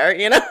start there,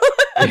 you know?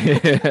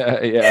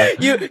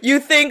 You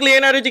think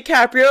Leonardo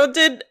DiCaprio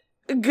did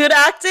good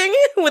acting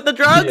with the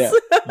drugs?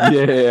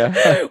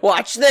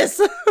 Watch this.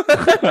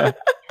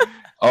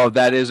 Oh,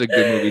 that is a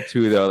good movie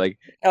too, though. Like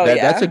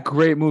that's a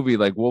great movie.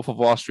 Like Wolf of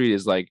Wall Street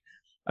is like,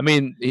 I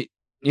mean,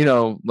 you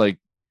know, like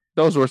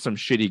those were some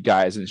shitty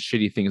guys and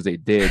shitty things they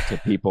did to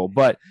people,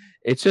 but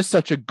it's just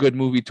such a good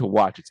movie to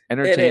watch. It's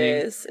entertaining.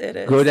 It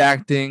is. Good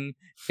acting.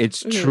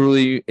 It's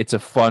truly, it's a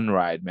fun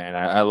ride, man.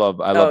 I love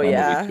that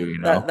movie too. You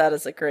know, that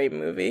is a great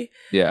movie.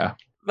 Yeah.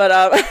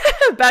 But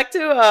back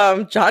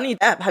to Johnny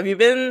Depp. Have you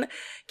been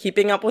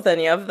keeping up with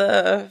any of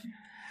the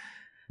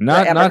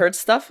Amber Heard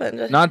stuff?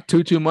 Not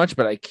too much,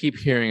 but I keep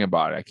hearing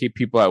about it. I keep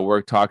people at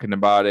work talking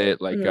about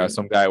it. Like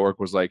some guy at work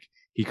was like,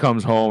 he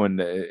comes home and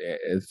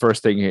the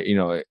first thing, you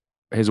know,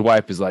 his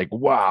wife is like,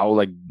 wow,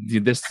 like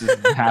this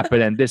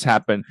happened and this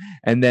happened.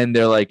 And then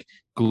they're like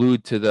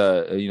glued to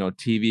the,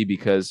 TV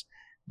because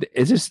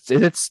is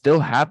it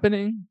still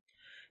happening?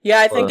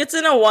 Yeah, I think it's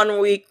in a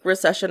 1-week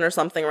recession or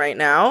something right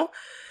now.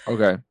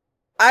 Okay.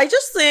 I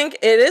just think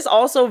it is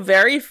also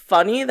very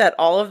funny that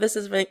all of this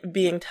is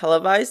being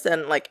televised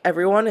and like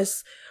everyone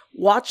is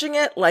watching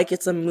it like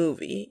it's a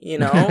movie, you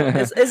know?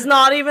 It's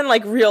not even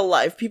like real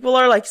life. People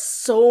are like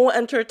so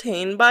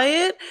entertained by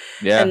it.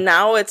 Yeah. And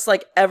now it's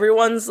like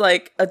everyone's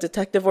like a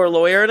detective or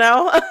lawyer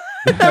now.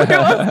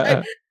 Everyone's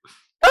like,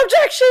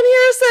 objection,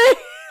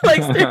 hearsay!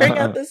 Like staring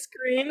at the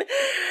screen.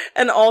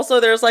 And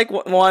also there's like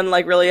one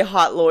like really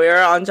hot lawyer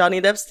on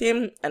Johnny Depp's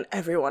team, and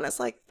everyone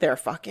is like, they're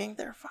fucking.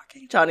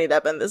 Johnny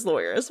Depp and this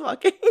lawyer is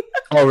fucking.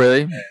 Oh,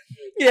 really?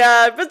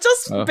 Yeah, but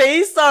just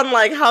based on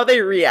like how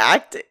they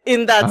react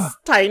in that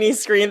tiny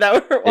screen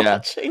that we're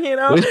watching, you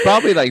know? Well, he's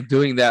probably like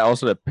doing that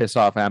also to piss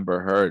off Amber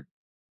Heard.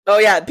 Oh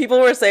yeah, people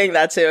were saying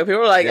that too.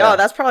 People were like, oh,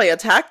 that's probably a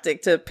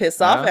tactic to piss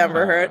off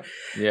Amber Heard.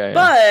 Yeah.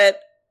 But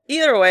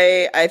either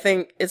way, I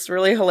think it's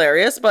really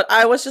hilarious. But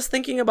I was just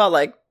thinking about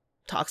like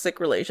toxic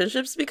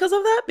relationships because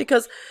of that.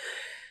 Because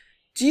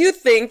do you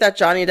think that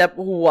Johnny Depp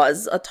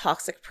was a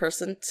toxic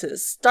person to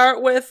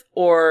start with,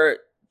 or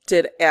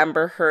did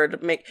Amber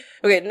Heard make...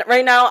 Okay,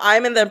 right now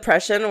I'm in the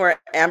impression where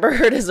Amber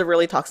Heard is a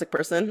really toxic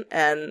person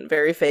and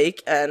very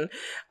fake, and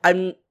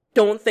I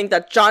don't think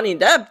that Johnny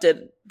Depp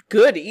did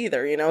good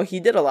either, you know? He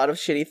did a lot of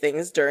shitty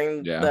things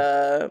during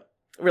the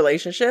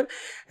relationship,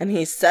 and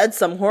he said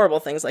some horrible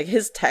things. Like,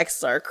 his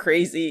texts are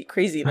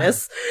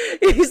craziness.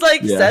 He's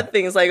like said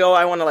things like, oh,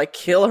 I want to like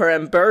kill her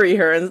and bury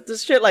her and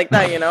just shit like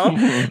that, you know?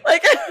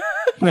 Like...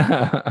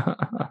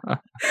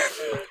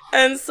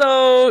 And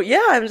so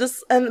yeah, I'm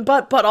just... and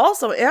but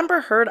also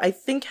Amber Heard, I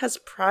think, has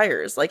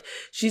priors. Like,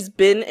 she's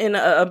been in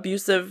an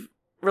abusive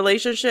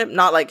relationship,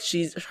 not like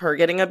she's her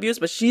getting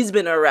abused, but she's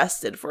been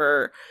arrested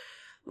for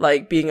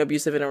like being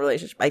abusive in a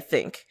relationship, I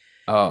think.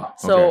 Oh, okay.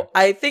 So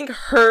I think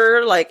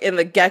her, like, in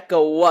the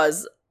get-go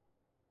was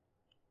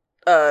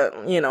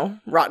you know,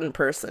 rotten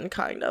person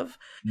kind of.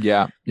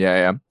 Yeah.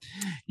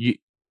 You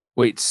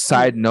wait,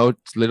 side note,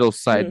 little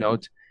side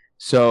note.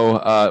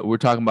 So we're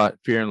talking about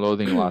Fear and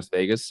Loathing in Las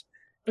Vegas.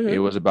 It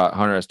was about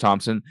Hunter S.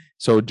 Thompson.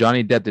 So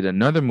Johnny Depp did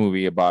another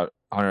movie about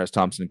Hunter S.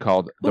 Thompson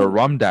called The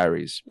Rum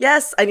Diaries.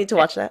 Yes, I need to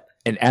watch that.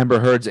 And Amber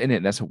Heard's in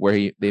it. That's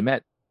where they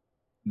met.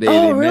 They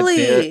really?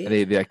 met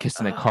there. They kissed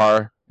in a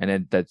car, and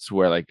then that's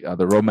where like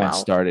the romance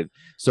started.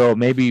 So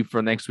maybe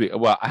for next week.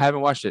 Well, I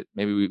haven't watched it.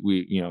 Maybe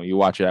we you know, you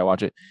watch it, I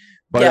watch it.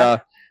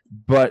 But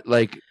but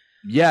like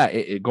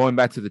going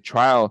back to the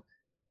trial,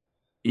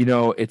 you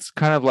know, it's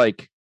kind of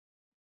like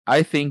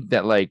I think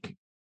that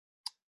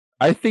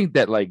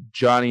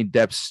Johnny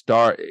Depp's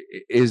star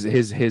is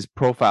his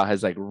profile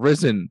has like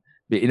risen.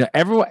 You know,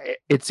 everyone.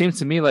 It seems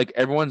to me like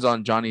everyone's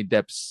on Johnny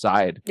Depp's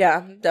side.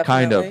 Yeah,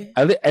 definitely.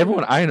 Kind of.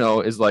 Everyone I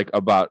know is like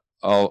about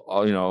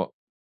all you know,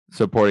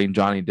 supporting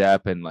Johnny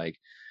Depp and like,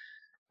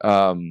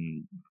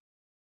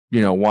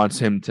 you know, wants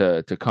him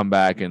to come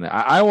back, and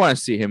I want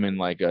to see him in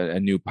like a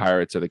new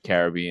Pirates of the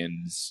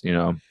Caribbean's. You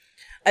know,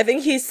 I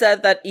think he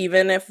said that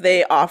even if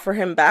they offer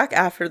him back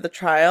after the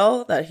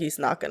trial, that he's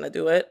not gonna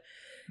do it.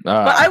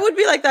 But I would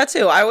be like that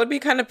too. I would be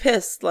kind of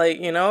pissed. Like,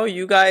 you know,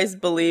 you guys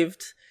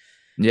believed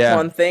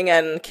one thing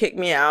and kicked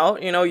me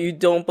out. You know, you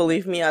didn't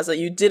believe me as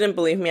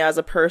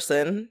a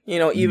person, you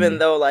know, even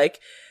though like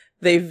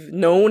they've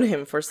known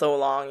him for so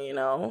long, you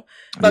know.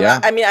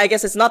 But I mean, I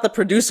guess it's not the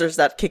producers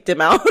that kicked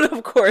him out.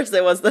 Of course,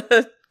 it was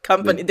the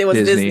company. It was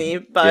Disney.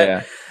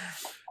 But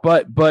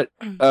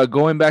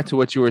going back to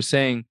what you were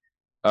saying,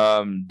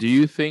 do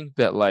you think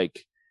that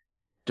like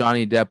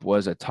Johnny Depp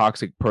was a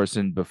toxic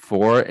person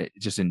before,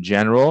 just in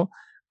general?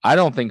 I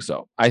don't think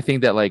so. I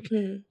think that like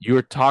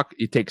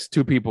it takes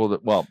two people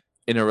that, well,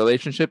 in a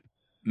relationship,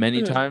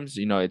 many times,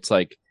 you know, it's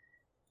like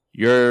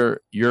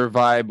your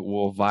vibe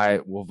will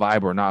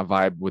vibe or not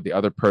vibe with the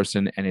other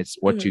person, and it's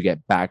what you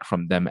get back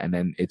from them, and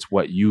then it's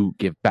what you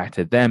give back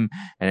to them,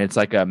 and it's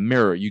like a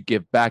mirror. You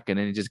give back, and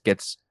then it just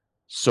gets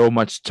so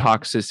much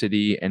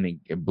toxicity, and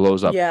it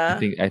blows up. Yeah.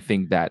 I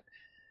think that,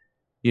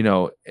 you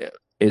know,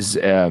 is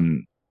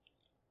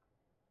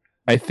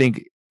I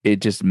think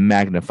it just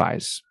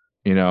magnifies,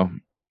 you know.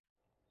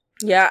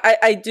 Yeah,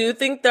 I do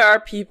think there are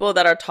people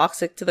that are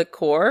toxic to the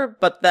core,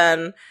 but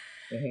then,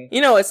 you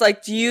know, it's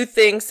like, do you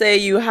think, say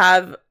you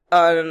have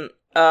a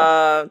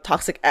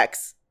toxic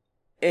ex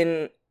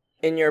in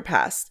your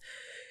past,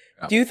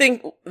 do you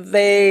think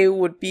they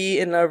would be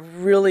in a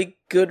really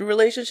good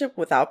relationship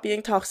without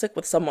being toxic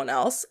with someone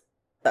else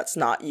that's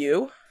not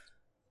you?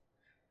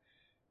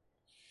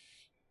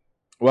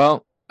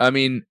 Well, I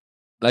mean,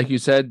 like you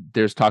said,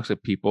 there's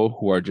toxic people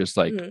who are just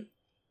like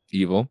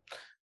evil.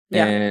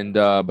 Yeah. And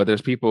but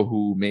there's people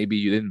who maybe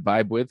you didn't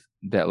vibe with,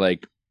 that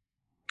like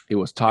it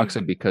was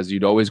toxic because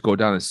you'd always go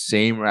down the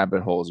same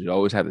rabbit holes, you'd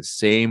always have the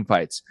same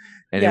fights,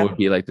 and it would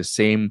be like the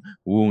same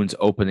wounds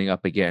opening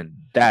up again.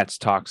 That's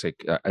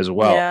toxic as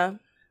well.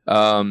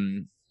 Yeah.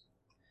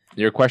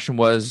 Your question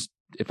was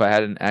if I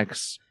had an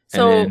ex.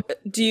 So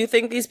do you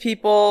think these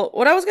people...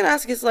 What I was gonna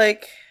ask is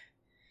like,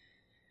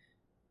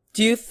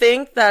 do you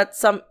think that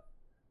some...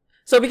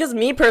 So because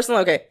me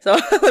personally, okay, so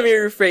let me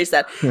rephrase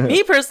that.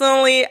 Me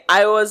personally,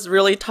 I was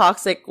really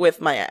toxic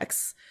with my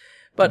ex.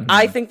 But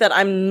I think that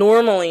I'm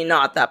normally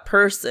not that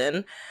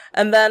person.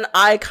 And then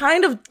I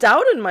kind of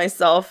doubted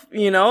myself,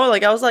 you know?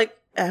 Like, I was like,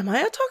 am I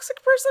a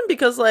toxic person?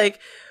 Because, like,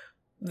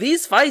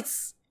 these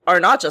fights are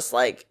not just,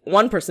 like,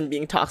 one person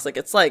being toxic.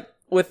 It's, like,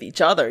 with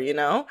each other, you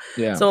know?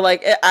 Yeah. So,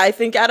 like, I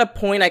think at a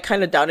point I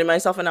kind of doubted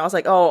myself. And I was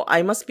like, oh,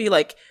 I must be,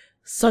 like,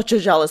 such a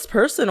jealous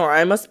person, or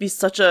I must be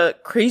such a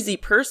crazy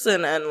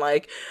person, and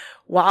like,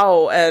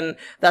 wow. And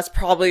that's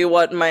probably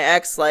what my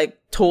ex like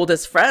told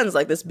his friends,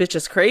 like, this bitch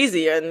is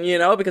crazy, and you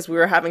know, because we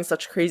were having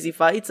such crazy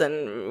fights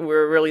and we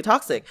were really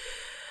toxic.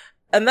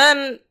 And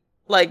then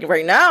like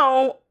right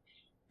now,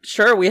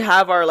 sure, we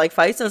have our like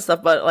fights and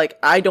stuff, but like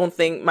I don't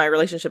think my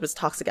relationship is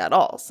toxic at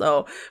all.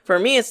 So for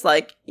me, it's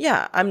like,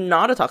 yeah, I'm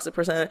not a toxic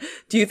person.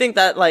 Do you think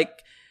that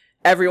like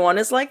everyone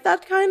is like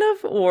that kind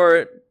of,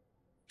 or...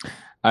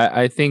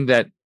 I think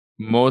that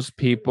most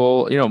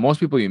people, most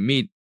people you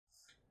meet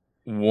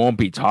won't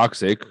be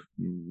toxic,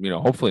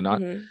 hopefully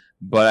not. Mm-hmm.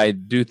 But I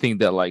do think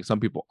that like some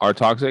people are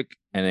toxic,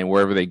 and then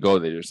wherever they go,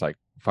 they're just like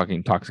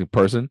fucking toxic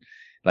person,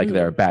 like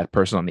they're a Mm-hmm. bad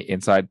person on the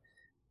inside.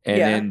 And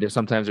Yeah. then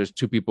there's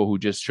two people who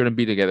just shouldn't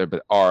be together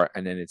but are,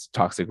 and then it's a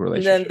toxic And then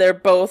relationship. they're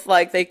both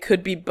like they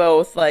could be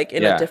both like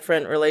in a Yeah,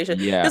 different relation.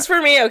 yeah, Because for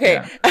me,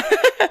 okay,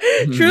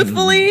 yeah.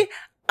 truthfully,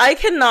 I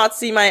cannot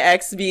see my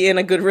ex be in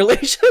a good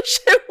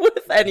relationship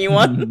with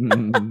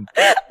anyone.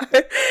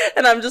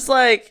 And I'm just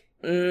like,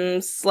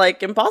 it's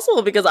like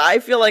impossible because I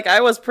feel like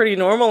I was pretty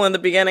normal in the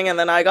beginning and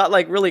then I got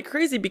like really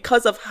crazy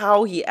because of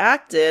how he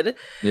acted.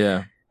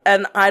 Yeah.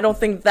 And I don't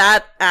think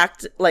that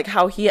like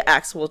how he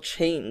acts will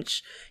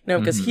change,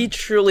 because he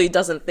truly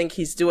doesn't think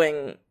he's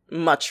doing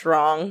much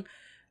wrong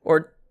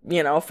or,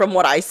 from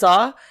what I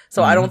saw.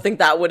 So I don't think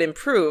that would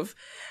improve.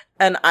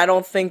 And I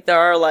don't think there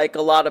are like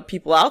a lot of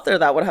people out there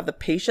that would have the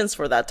patience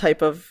for that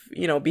type of,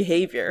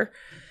 behavior.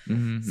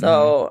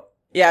 So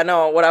yeah,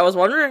 no, what I was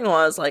wondering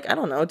was like, I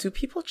don't know, do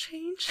people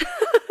change?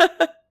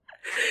 I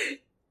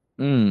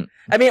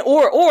mean,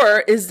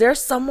 or is there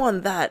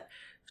someone that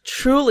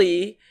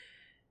truly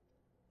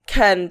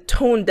can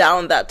tone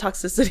down that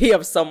toxicity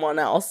of someone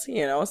else,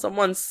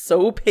 someone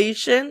so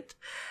patient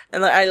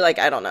and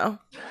I don't know.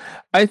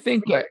 I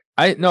think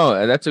I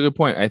no, that's a good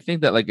point. I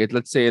think that like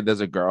let's say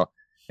there's a girl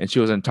and she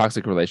was in a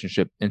toxic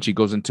relationship and she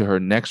goes into her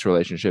next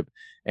relationship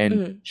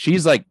and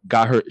she's like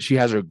she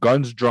has her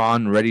guns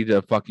drawn ready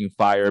to fucking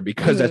fire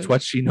because that's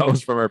what she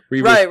knows from her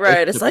previous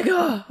right. It's like,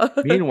 oh.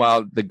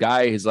 Meanwhile, the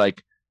guy is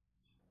like,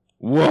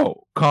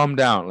 whoa, calm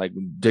down, like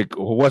Dick,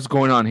 what's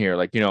going on here,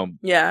 like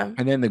Yeah.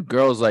 And then the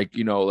girl's like,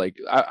 like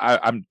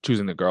I'm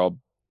choosing the girl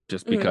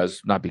just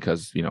because, not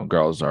because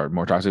girls are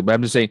more toxic, but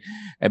I'm just saying.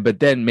 But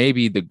then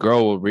maybe the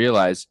girl will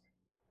realize,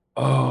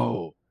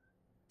 oh,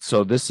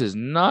 so this is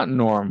not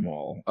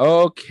normal.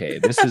 Okay,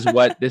 this is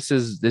what this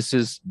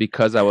is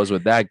because I was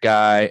with that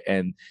guy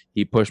and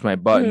he pushed my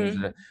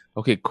buttons.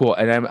 Okay, cool.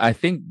 And I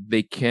think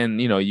they can,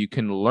 you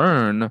can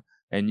learn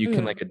and you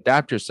can like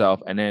adapt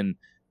yourself and then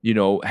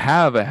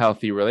have a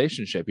healthy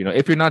relationship.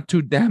 If you're not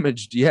too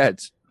damaged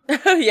yet.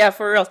 Yeah,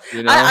 for real.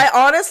 I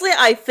honestly,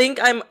 I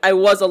think I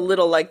was a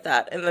little like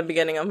that in the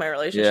beginning of my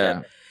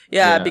relationship.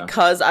 Yeah,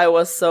 because I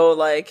was so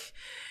like,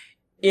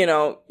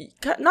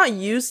 not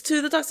used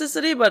to the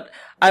toxicity, but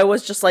I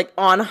was just like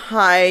on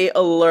high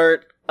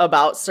alert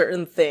about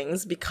certain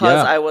things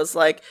because I was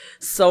like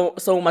so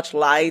much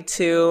lied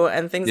to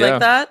and things like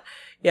that.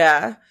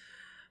 Yeah.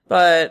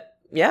 But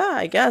yeah,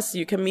 I guess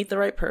you can meet the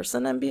right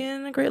person and be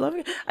in a great love.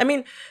 I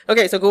mean,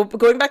 okay, so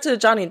going back to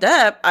Johnny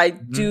Depp, I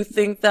do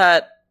think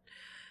that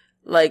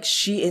like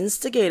she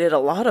instigated a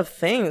lot of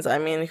things. I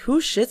mean, who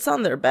shits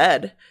on their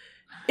bed?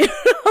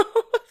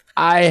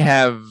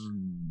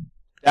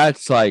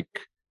 That's like,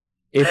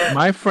 if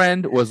my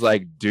friend was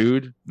like,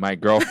 dude, my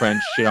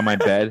girlfriend shit on my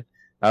bed,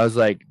 I was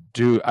like,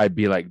 dude, I'd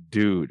be like,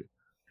 dude,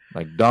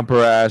 like dump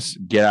her ass,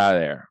 get out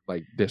of there.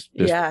 Like this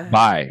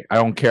bye. I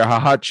don't care how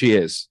hot she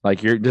is.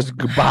 Like you're just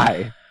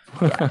goodbye.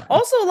 Yeah.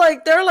 Also,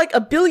 like there are like a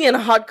billion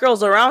hot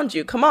girls around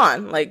you. Come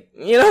on, like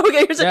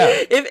okay.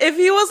 If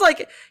he was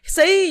like,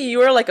 say you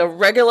were like a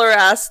regular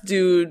ass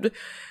dude,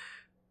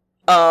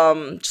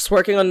 just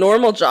working a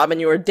normal job, and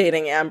you were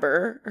dating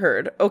Amber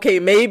Heard. Okay,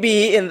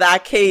 maybe in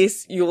that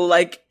case you'll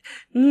like,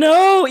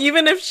 no,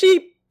 even if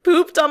she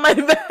pooped on my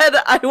bed,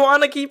 I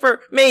want to keep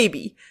her.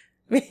 Maybe.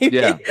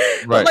 Yeah,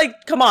 right. But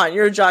like, come on,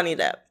 you're Johnny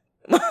Depp.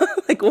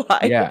 Like,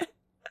 why?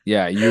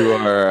 Yeah, you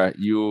are.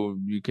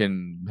 You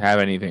can have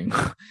anything.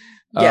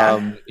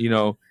 And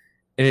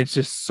it's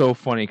just so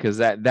funny because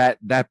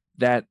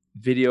that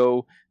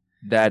video,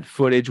 that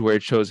footage where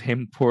it shows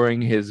him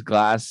pouring his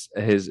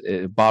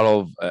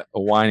bottle of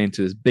wine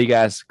into this big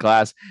ass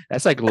glass,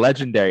 that's like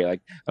legendary.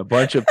 Like a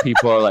bunch of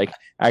people are like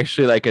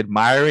actually like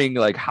admiring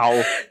like how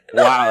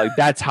wow, like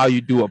that's how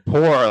you do a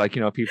pour. Like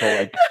people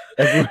like.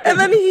 And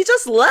then he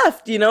just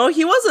left. He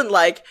wasn't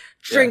like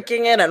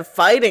drinking it and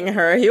fighting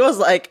her. He was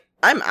like,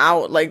 I'm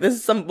out. Like, this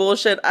is some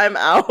bullshit. I'm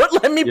out.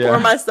 Let me pour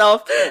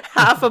myself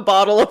half a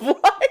bottle of wine.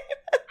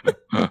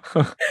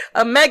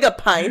 A mega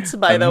pint,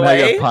 by the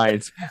way.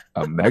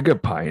 A mega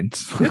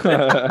pint.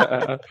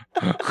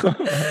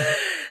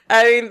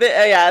 I mean,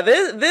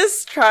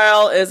 this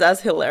trial is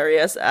as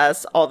hilarious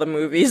as all the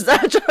movies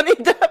that Johnny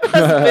Depp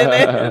has been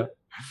in.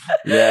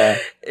 Yeah.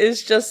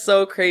 It's just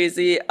so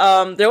crazy.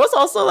 There was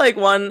also like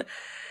one,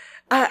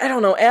 I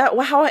don't know,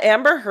 how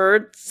Amber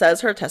Heard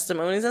says her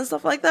testimonies and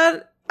stuff like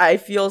that. I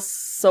feel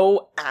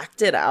so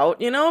acted out,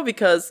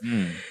 because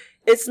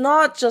it's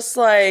not just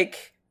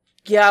like,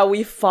 yeah,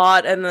 we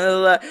fought and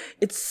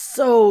it's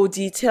so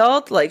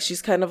detailed. Like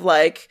she's kind of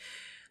like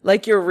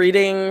you're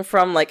reading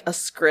from like a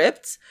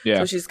script. Yeah.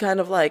 So she's kind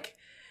of like,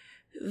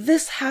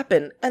 this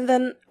happened and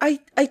then I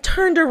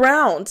turned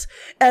around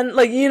and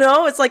like,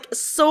 it's like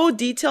so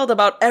detailed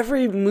about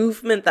every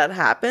movement that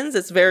happens.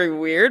 It's very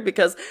weird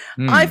because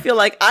I feel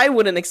like I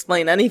wouldn't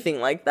explain anything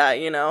like that,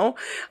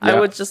 I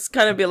would just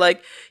kind of be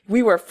like,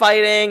 we were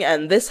fighting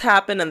and this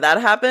happened and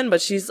that happened.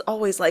 But she's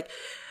always like,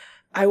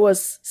 I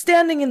was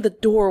standing in the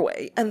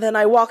doorway, and then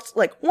I walked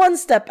like one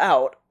step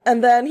out,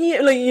 and then he,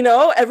 like, you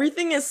know,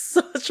 everything is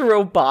such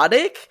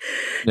robotic.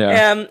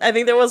 Yeah. And I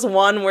think there was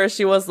one where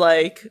she was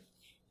like,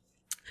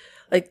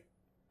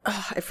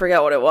 oh, I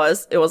forget what it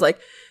was. It was like,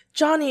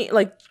 Johnny,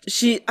 like,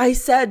 I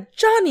said,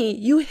 Johnny,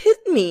 you hit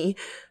me.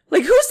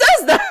 Like, who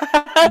says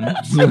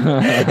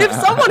that? If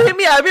someone hit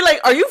me, I'd be like,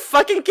 are you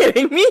fucking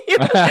kidding me? You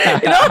know?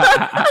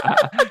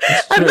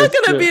 I'm not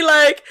gonna be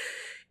like,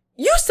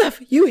 Yusuf,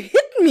 you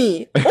hit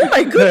me. Oh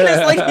my goodness.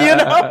 Like, you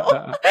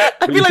know,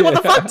 I'd be like, what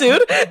the fuck,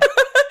 dude?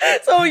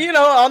 So, you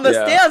know, on the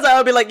stands, I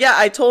would be like, yeah,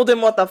 I told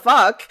him what the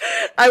fuck.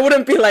 I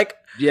wouldn't be like,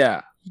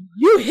 yeah,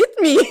 you hit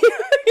me.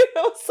 You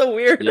know, it's so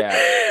weird. Yeah.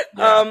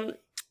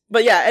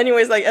 But yeah,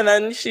 anyways, like, and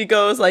then she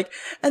goes like,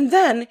 and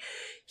then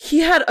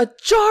he had a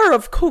jar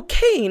of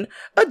cocaine,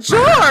 a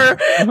jar.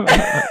 And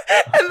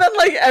then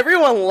like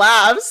everyone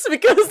laughs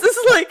because this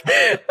is like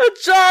a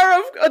jar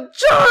of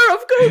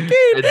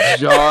cocaine. A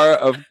jar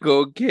of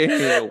cocaine.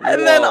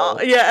 And then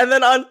and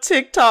then on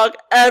TikTok,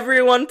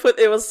 everyone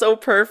it was so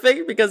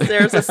perfect because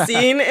there's a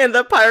scene in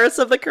the Pirates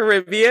of the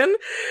Caribbean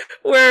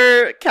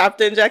where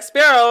Captain Jack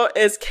Sparrow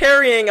is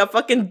carrying a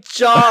fucking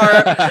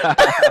jar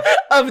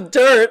of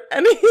dirt,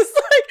 and he's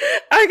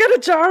like, I got a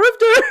jar of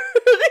dirt,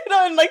 you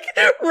know, and like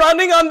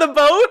running on the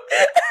boat,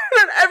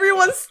 and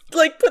everyone's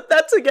like put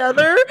that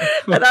together,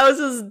 and I was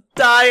just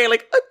dying,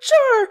 like, a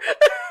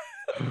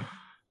jar.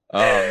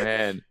 Oh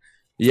man,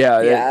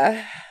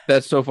 yeah.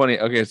 That's so funny.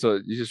 Okay, so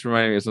you just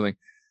reminded me of something.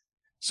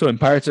 So in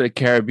Pirates of the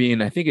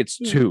Caribbean, I think it's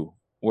 2,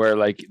 where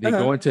like they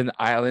go into an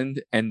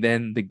island, and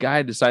then the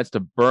guy decides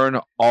to burn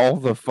all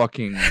the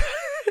fucking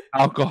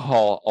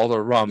alcohol, all the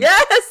rum.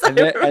 Yes, and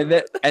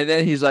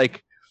then he's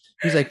like,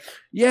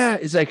 yeah,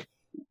 it's like,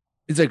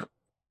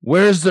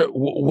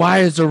 why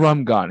is the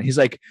rum gone? He's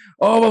like,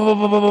 oh, blah,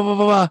 blah, blah, blah, blah,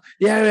 blah.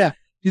 Yeah.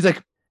 He's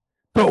like,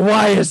 but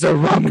why is the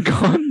rum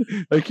gone?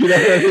 Like, you know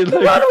what I mean?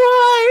 Like, but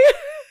why?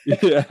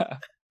 Yeah.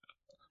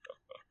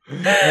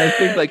 And I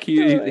think like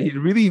he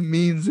really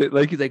means it.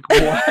 Like, he's like,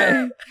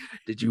 why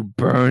did you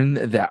burn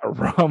that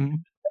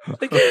rum?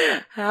 Like,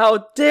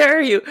 how dare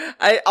you?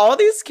 All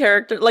these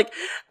characters, like,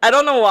 I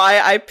don't know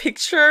why I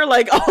picture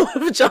like all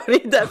of Johnny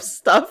Depp's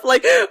stuff,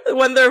 like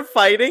when they're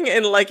fighting,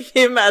 and like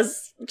him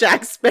as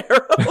Jack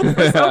Sparrow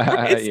for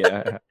some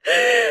reason.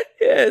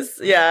 Yes,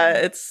 yeah,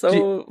 it's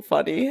so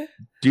funny.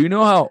 Do you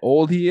know how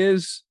old he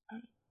is?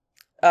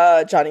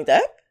 Johnny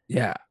Depp?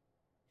 Yeah.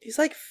 He's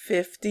like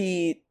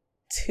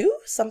 52,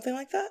 something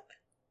like that.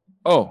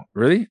 Oh,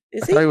 really?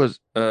 Is I thought he was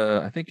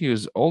I think he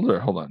was older.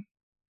 Hold on.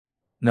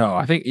 No,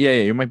 I think yeah,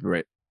 you might be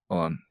right.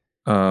 Hold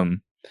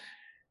on.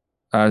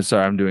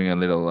 Sorry, I'm doing a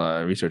little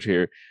research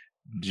here.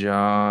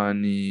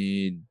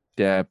 Johnny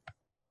Depp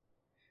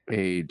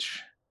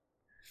age.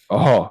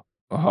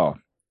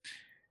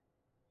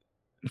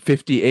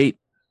 58.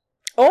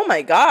 Oh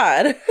my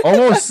god.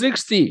 Almost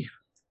 60.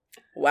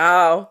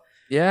 Wow.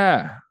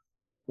 Yeah.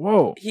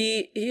 Whoa.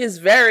 He is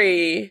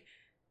very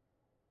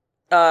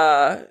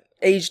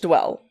aged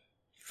well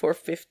for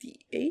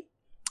 58.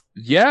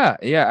 Yeah.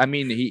 I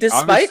mean, he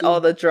despite all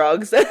the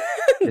drugs.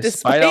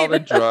 Despite all the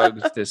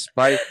drugs,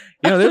 despite,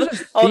 you know, there's a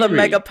theory. All the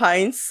mega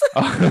pints.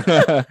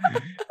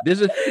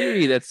 There's a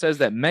theory that says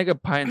that mega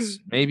pints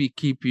maybe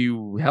keep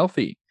you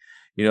healthy.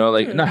 You know,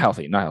 like not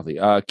healthy.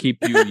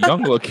 Keep you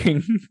young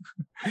looking.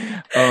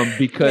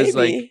 Because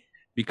maybe.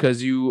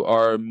 Because you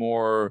are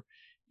more,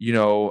 you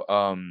know,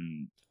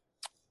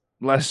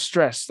 less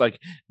stressed. Like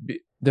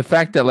the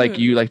fact that like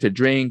you like to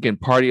drink and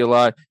party a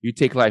lot, you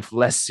take life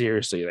less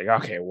seriously. Like,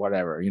 okay,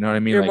 whatever. You know what I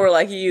mean? You're like, more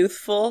like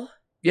youthful.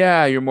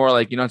 Yeah, you're more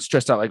like, you're not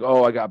stressed out. Like,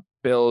 oh, I got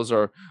bills,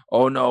 or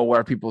oh no, what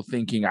are people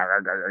thinking?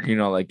 You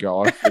know, like you're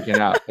all freaking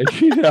out.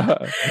 You know?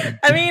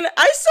 I mean,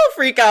 I still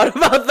freak out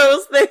about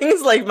those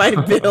things, like my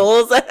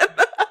bills.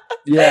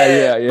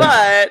 Yeah.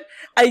 But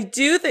I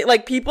do think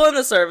like people in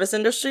the service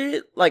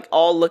industry like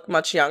all look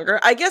much younger.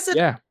 I guess it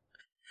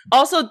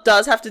also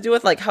does have to do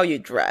with like how you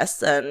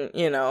dress, and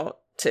you know,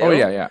 too. Oh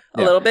yeah.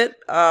 A little bit.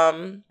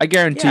 I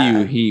guarantee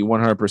you, he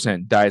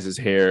 100% dyes his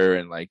hair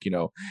and like, you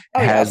know,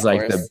 has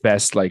like the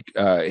best like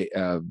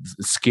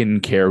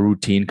skincare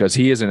routine, because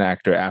he is an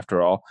actor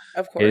after all.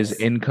 Of course, his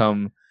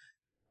income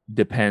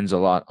depends a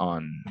lot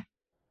on.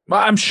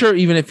 Well, I'm sure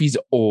even if he's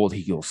old,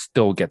 he'll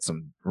still get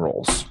some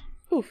roles.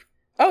 Oof.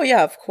 Oh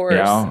yeah, of course.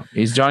 You know,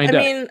 he's Johnny Depp. I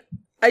mean,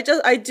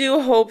 I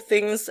do hope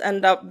things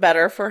end up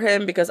better for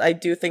him, because I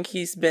do think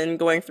he's been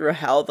going through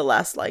hell the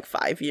last like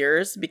 5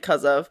 years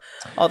because of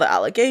all the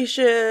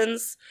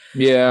allegations.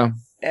 Yeah.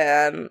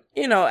 And,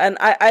 you know, and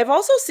I've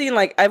also seen,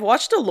 like, I've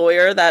watched a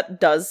lawyer that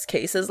does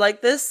cases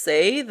like this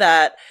say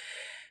that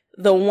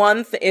the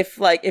one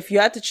if you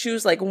had to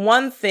choose like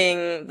one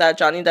thing that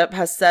Johnny Depp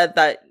has said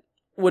that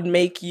would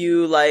make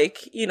you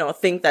like, you know,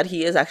 think that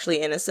he is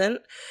actually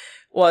innocent,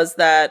 was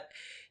that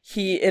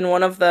he, in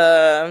one of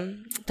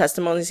the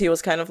testimonies, he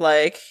was kind of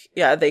like,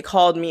 yeah, they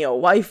called me a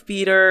wife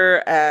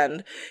beater,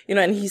 and, you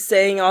know, and he's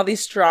saying all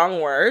these strong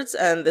words,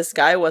 and this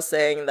guy was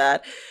saying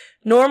that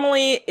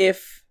normally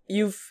if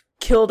you've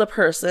killed a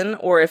person,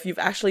 or if you've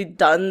actually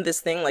done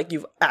this thing, like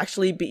you've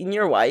actually beaten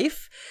your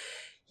wife,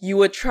 you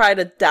would try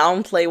to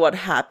downplay what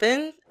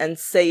happened and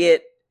say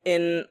it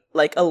in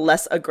like a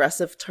less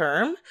aggressive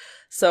term.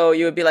 So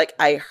you would be like,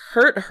 I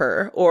hurt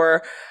her,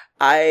 or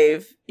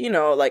I've,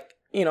 damaged,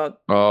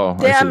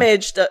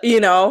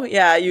 you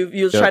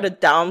try to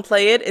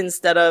downplay it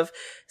instead of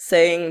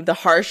saying the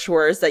harsh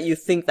words that you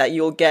think that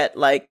you'll get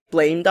like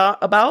blamed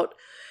about.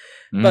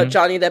 But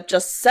Johnny Depp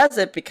just says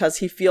it because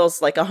he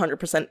feels like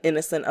 100%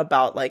 innocent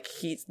about like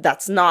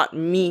that's not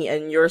me,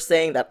 and you're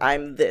saying that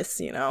I'm this,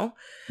 Yeah.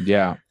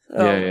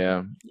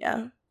 Yeah.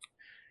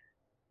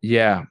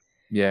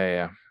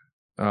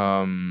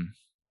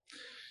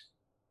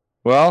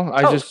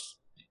 Well,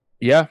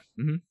 yeah.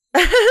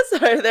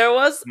 Sorry, there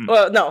was.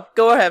 Well, no,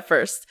 go ahead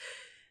first.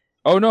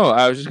 Oh no,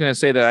 I was just gonna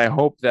say that I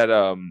hope that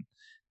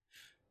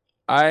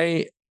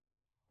I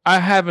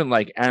haven't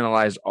like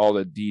analyzed all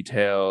the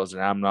details,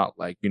 and I'm not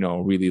like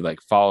really like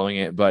following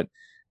it, but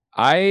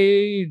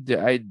I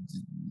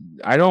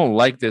don't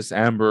like this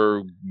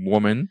Amber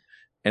woman,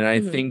 and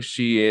I think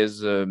she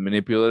is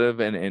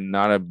manipulative and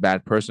not a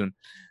bad person.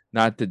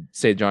 Not to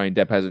say Johnny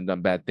Depp hasn't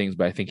done bad things,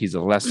 but I think he's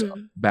the less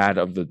bad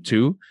of the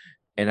two,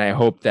 and I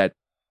hope that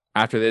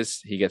after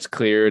this he gets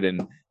cleared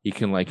and he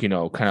can like kind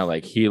of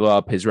like heal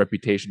up, his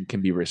reputation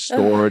can be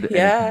restored, and he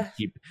can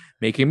keep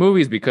making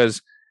movies,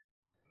 because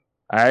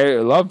I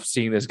love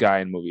seeing this guy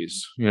in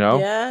movies,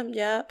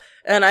 Yeah.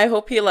 And I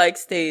hope he like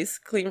stays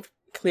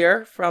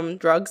clear from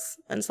drugs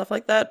and stuff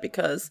like that,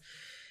 because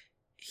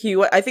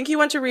I think he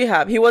went to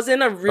rehab. He was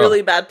in a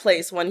really bad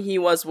place when he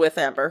was with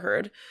Amber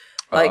Heard.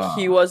 Like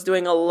he was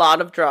doing a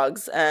lot of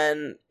drugs,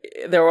 and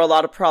there were a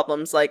lot of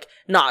problems, like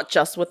not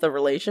just with the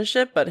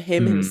relationship, but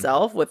him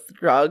himself with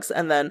drugs.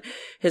 And then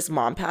his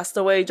mom passed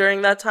away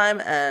during that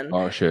time, and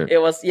it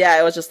was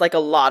just like a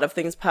lot of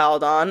things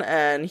piled on,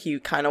 and he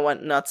kind of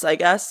went nuts, I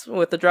guess,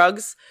 with the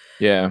drugs.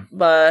 Yeah.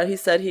 But he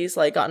said he's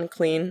like gotten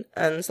clean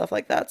and stuff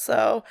like that.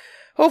 So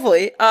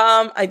hopefully,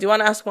 I do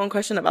want to ask one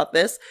question about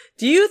this.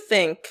 Do you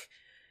think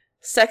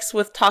sex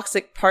with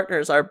toxic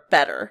partners are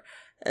better?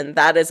 And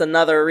that is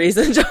another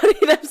reason Johnny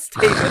Depp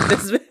stayed with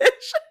this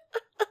bitch.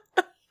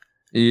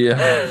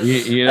 Yeah.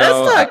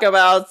 Let's talk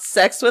about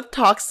sex with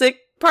toxic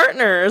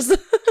partners.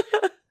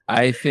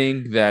 I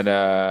think that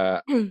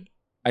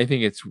I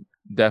think it's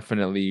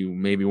definitely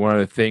maybe one of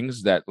the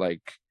things that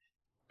like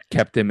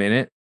kept him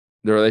in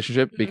the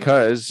relationship,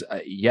 because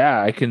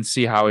I can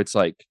see how it's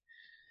like,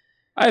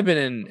 I've been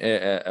in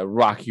a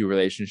rocky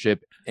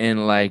relationship,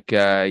 and like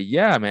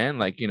man,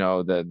 like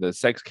the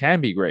sex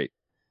can be great.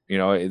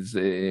 And it's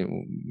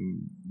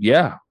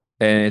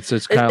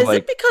just kind of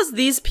like, is it because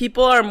these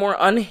people are more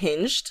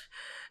unhinged?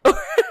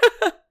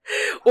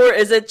 Or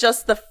is it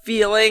just the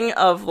feeling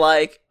of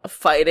like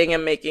fighting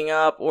and making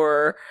up?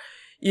 Or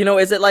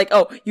is it like,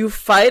 oh, you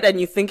fight and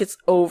you think it's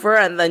over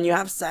and then you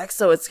have sex,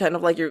 so it's kind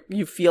of like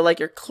you feel like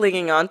you're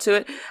clinging on to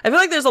it? I feel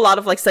like there's a lot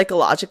of like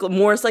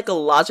more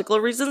psychological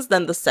reasons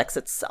than the sex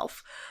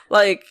itself.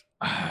 Like,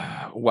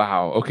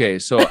 wow. Okay,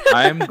 so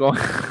I'm going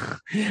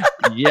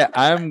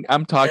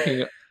I'm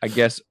talking, I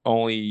guess,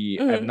 only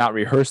I've not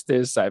rehearsed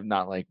this, I've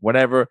not like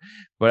whatever,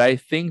 but I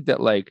think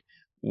that like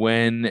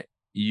when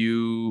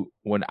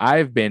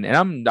I've been, and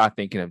I'm not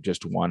thinking of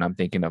just one, I'm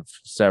thinking of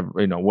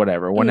several,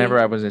 whatever, whenever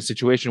I was in a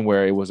situation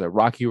where it was a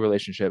rocky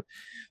relationship,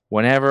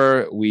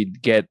 whenever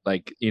we'd get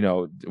like,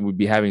 we'd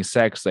be having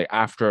sex like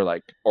after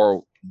like,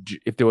 or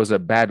if there was a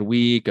bad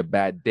week, a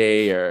bad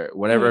day, or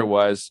whatever it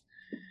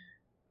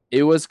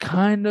was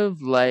kind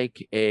of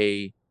like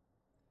a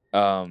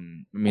I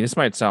mean, this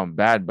might sound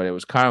bad, but it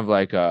was kind of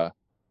like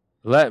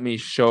let me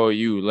show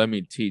you, let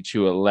me teach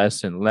you a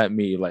lesson, let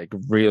me like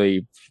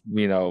really,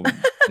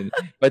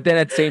 but then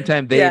at the same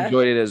time they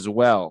enjoyed it as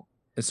well.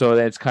 And so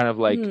it's kind of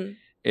like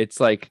it's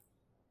like,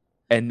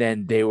 and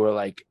then they were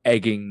like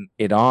egging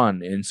it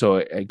on, and so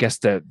I guess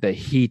the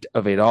heat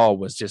of it all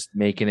was just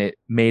making it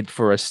made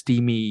for a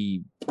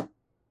steamy,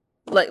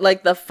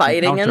 like the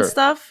fighting encounter. And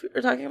stuff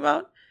you're talking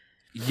about.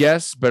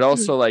 Yes, but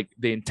also like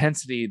the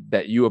intensity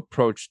that you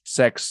approached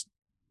sex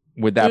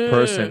with that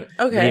person,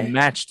 they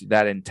matched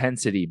that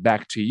intensity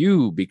back to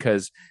you,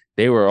 because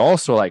they were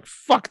also like,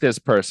 fuck this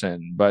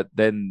person, but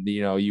then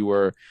you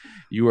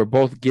were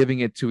both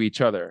giving it to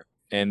each other,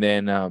 and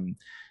then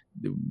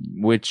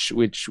which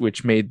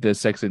made the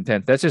sex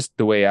intense. That's just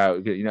the way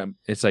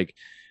it's like,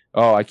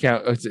 oh, I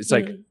can't, it's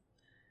like,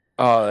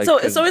 oh, like,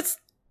 so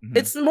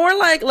it's more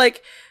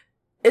like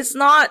it's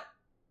not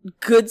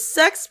good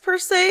sex per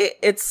se,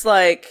 it's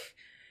like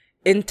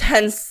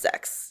intense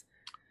sex.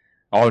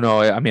 Oh no,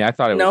 I mean, I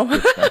thought it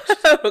was good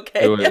sex.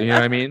 Okay. Was, you know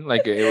what I mean?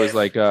 Like it was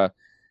like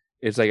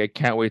it's like, I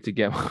can't wait to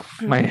get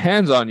my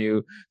hands on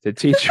you to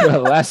teach you a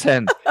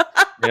lesson.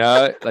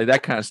 Like that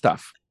kind of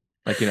stuff.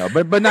 Like,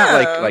 but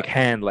not like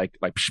hand like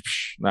psh,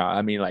 psh. No,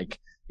 I mean like,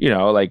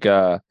 like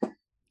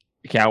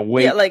can't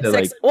wait. Yeah, like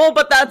sex. Well,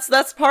 but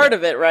that's part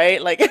of it,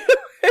 right? Like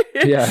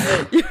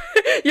yeah.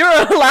 You're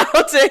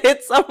allowed to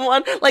hit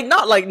someone, like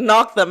not like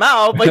knock them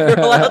out, but you're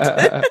allowed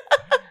to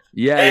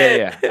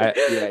Yeah.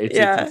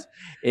 Yeah.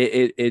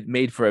 It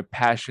made for a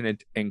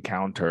passionate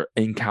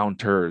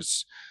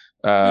encounters,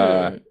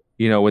 uh,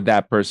 Hmm. with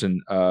that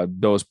person,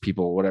 those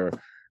people, whatever.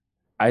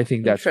 I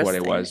think that's what it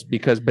Interesting. was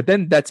because, but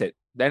then that's it.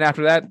 Then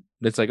after that,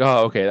 it's like,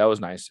 oh, okay, that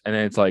was nice. And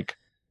then it's like,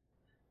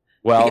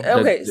 well,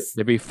 Okay.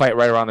 there'd be fight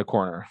right around the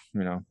corner,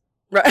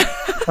 Right.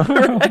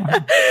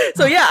 Right.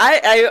 So yeah,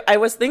 I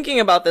was thinking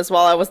about this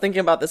while I was thinking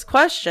about this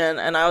question,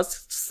 and I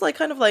was just like,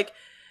 kind of like,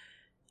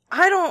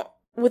 I don't,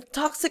 with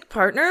toxic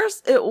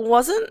partners, it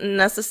wasn't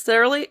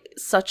necessarily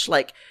such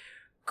like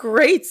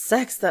great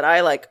sex that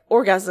I like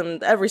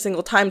orgasmed every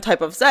single time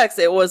type of sex.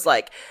 It was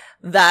like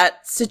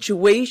that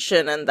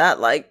situation and that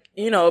like,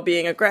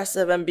 being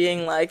aggressive and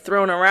being like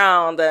thrown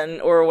around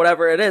and or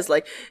whatever it is.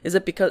 Like, is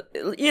it because,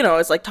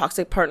 it's like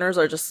toxic partners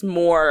are just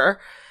more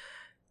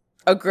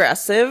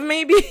aggressive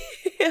maybe?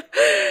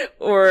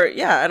 Or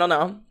yeah, I don't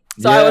know.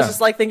 So I was Yeah.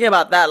 just like thinking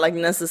about that, like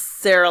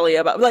necessarily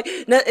about like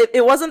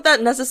it wasn't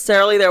that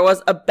necessarily there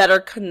was a better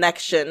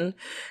connection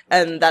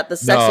and that the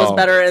sex was No,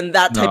 better in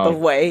that type of no.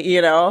 way.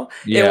 It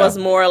Yeah. was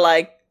more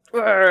like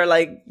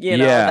like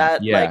that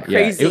like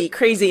Yeah.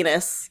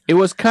 craziness. It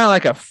was kind of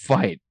like a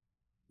fight,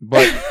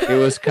 but it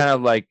was kind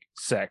of like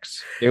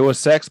sex. It was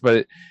sex,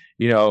 but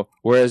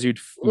whereas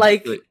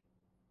Like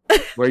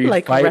where you'd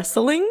like fight,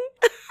 wrestling.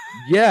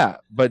 yeah,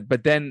 but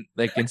then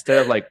like instead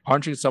of like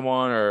punching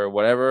someone or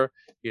whatever,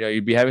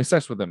 you'd be having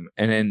sex with them,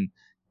 and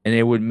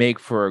it would make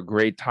for a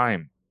great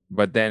time.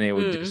 But then it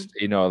would Mm. just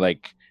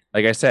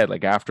like I said,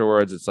 like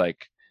afterwards, it's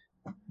like,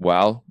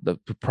 well, the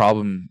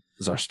problems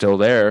are still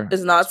there.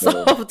 Is not So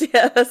solved.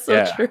 Yeah, that's so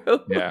yeah, true.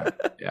 yeah,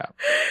 yeah,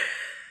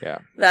 yeah.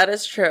 That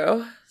is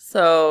true.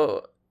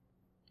 So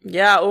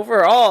yeah,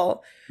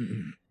 overall,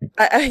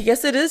 I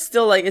guess it is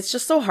still like it's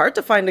just so hard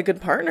to find a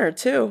good partner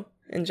too,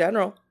 in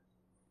general.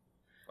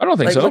 I don't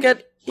think Like, so. look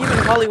at even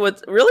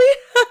Hollywood. Really?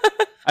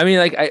 I mean,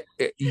 like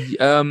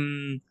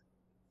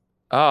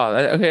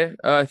okay.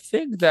 I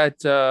think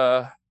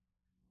that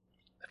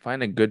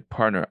find a good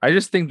partner. I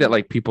just think that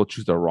like people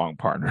choose the wrong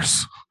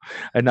partners,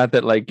 and not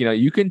that like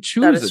you can That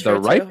choose is the true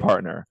right too.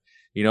 partner,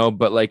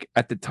 but like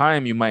at the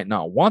time you might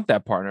not want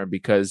that partner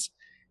because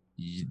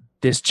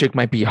this chick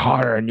might be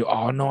hotter, and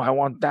oh no, I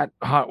want that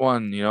hot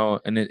one,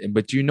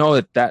 but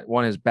that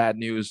one is bad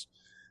news.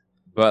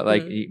 But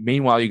like Mm.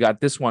 meanwhile, you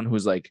got this one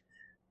who's like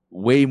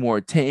way more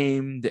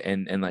tamed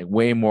and like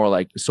way more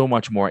like so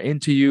much more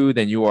into you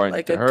than you are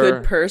Like into a good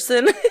her.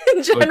 person in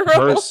Good general.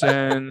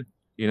 person,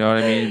 you know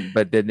what I mean?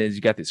 But then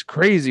you got this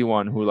crazy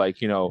one who like,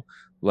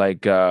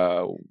 like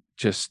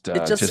just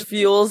It just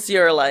fuels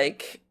your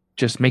like.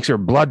 just makes your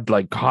blood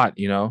like hot,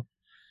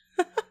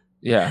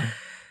 Yeah.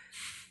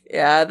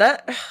 Yeah,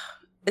 that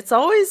it's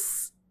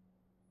always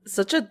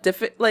such a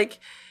like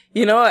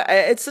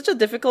it's such a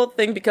difficult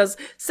thing because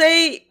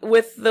say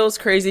with those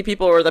crazy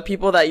people or the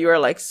people that you are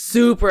like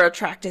super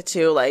attracted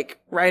to like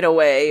right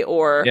away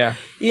or Yeah.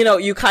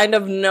 you kind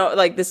of know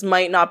like this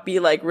might not be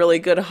like really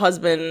good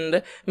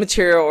husband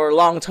material or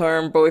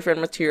long-term boyfriend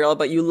material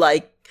but you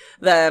like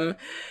them,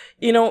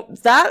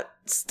 that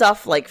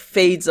stuff like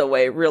fades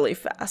away really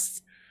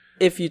fast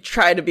if you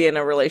try to be in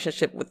a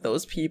relationship with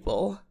those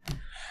people.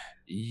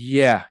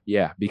 Yeah,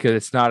 because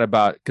it's not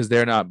about because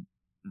they're not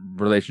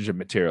relationship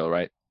material,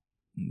 right?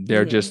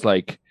 They're just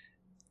like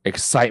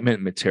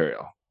excitement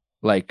material,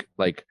 like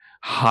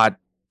hot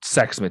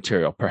sex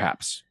material,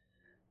 perhaps.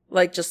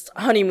 Like just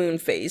honeymoon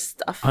phase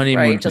stuff,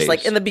 Honeymoon right? Just like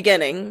phase. in the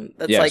beginning,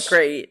 that's like Yes.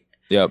 great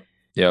Yep.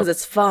 because Yep.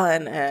 it's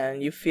fun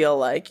and you feel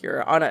like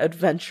you're on an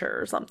adventure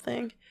or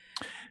something.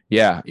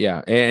 Yeah.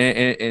 Yeah.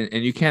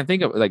 And you can't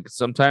think of like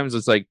sometimes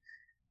it's like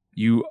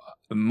you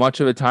much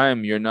of the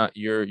time you're not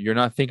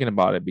thinking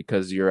about it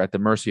because you're at the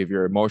mercy of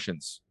your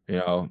emotions.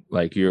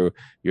 Like you're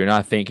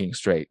not thinking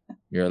straight.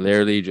 You're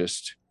literally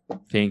just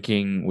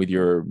thinking with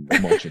your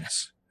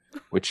emotions,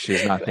 which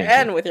is not thinking.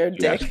 And with your If you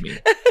dick. ask me,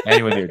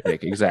 and with your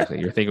dick, exactly.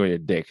 You're thinking with your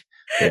dick.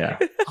 Yeah.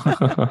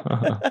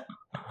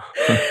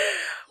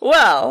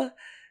 Well,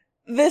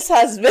 this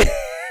has been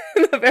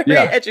a very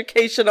Yeah.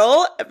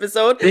 educational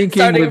episode.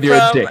 Thinking with your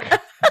dick.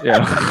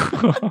 Yeah.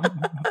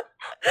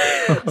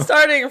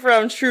 Starting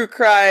from true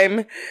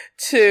crime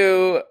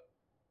to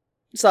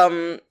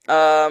some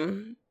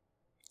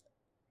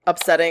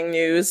upsetting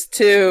news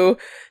to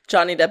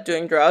Johnny Depp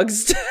doing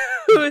drugs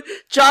to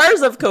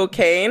jars of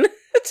cocaine.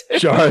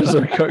 Jars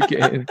of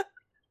cocaine.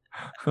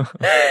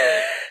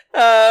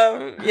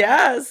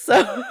 Yeah,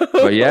 so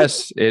But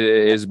yes,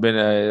 it has been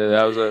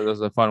that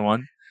was a fun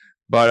one.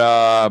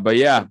 But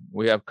yeah,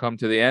 we have come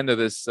to the end of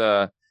this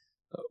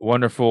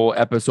wonderful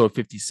episode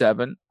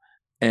 57.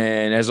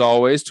 And as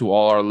always, to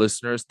all our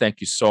listeners,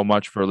 thank you so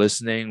much for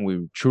listening.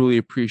 We truly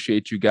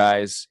appreciate you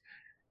guys.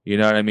 You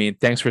know what I mean?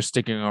 Thanks for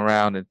sticking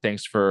around and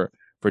thanks for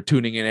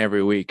tuning in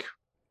every week.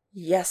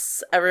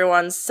 yes,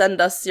 everyone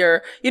send us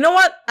your, you know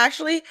what?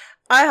 Actually,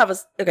 I have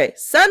okay,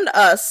 send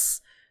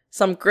us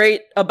some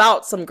great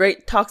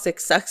toxic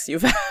sex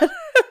you've had.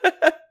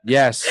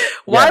 Yes.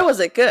 Why yes. was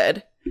it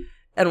good?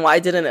 And why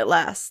didn't it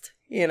last?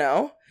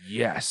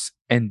 Yes.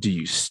 And do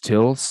you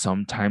still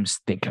sometimes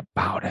think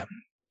about him?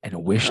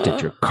 and wish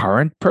that your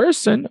current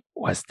person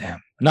was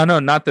them. No,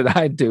 not that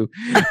I do,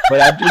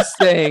 but I'm just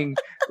saying,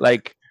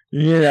 like,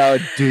 do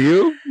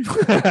you?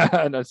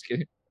 No, just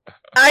kidding.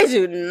 I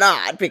do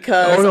not,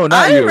 because No,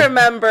 not I you. Not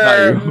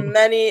remember you.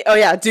 many. Oh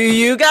yeah, do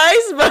you guys?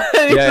 But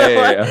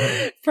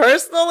Yeah.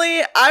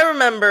 personally, I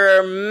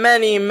remember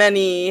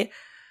many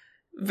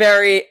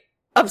very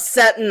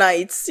upset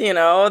nights.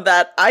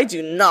 That I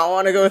do not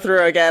want to go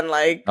through again.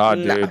 Like, Oh,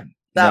 nah, dude.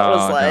 that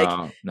was No, like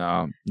no,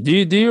 no.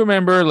 Do you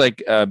remember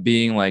like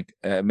being like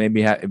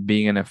maybe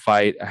being in a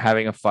fight,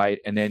 having a fight,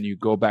 and then you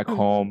go back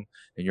home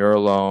and you're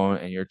alone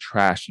and you're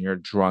trashed and you're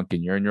drunk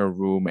and you're in your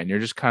room and you're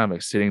just kind of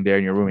like sitting there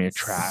in your room and you're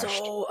trashed.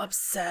 so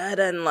upset,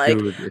 and like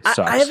Dude, it I've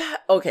sucks. I've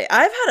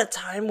had a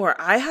time where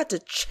I had to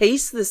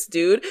chase this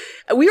dude.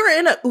 We were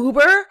in an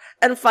Uber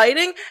and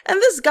fighting,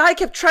 and this guy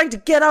kept trying to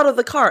get out of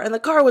the car, and the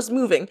car was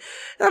moving,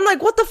 and I'm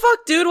like, what the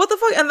fuck, dude, what the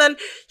fuck? And then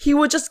he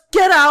would just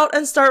get out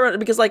and start running,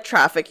 because like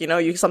traffic,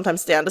 you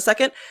sometimes stand a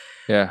second.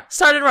 Yeah.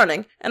 Started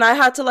running, and I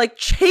had to like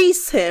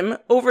chase him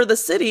over the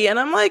city, and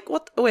I'm like,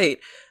 what? Wait,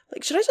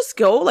 like, should I just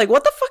go? Like,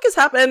 what the fuck is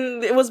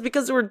happening? It was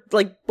because we were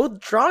like both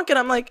drunk, and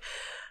I'm like,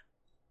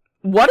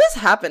 what is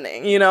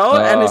happening?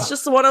 And it's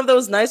just one of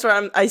those nights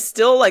where I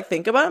still like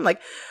think about it. I'm like,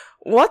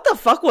 what the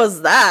fuck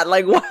was that?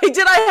 Like, why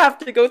did I have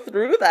to go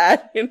through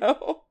that?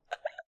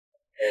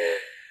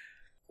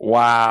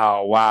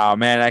 Wow,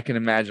 man, I can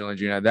imagine,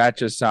 Legina. That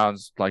just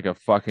sounds like a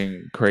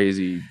fucking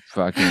crazy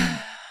fucking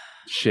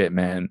shit,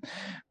 man.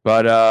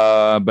 But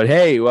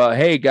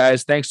hey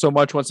guys, thanks so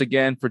much once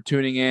again for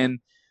tuning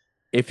in.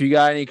 If you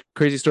got any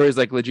crazy stories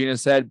like Legina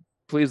said,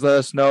 please let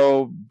us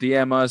know,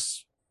 DM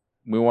us.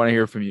 We want to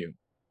hear from you.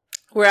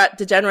 We're at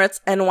Degenerates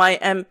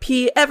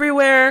NYMP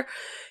everywhere.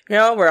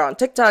 We're on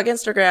TikTok,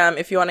 Instagram.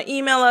 If you want to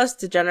email us,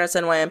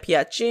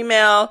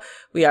 degeneratesnymp@gmail.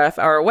 We have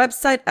our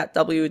website at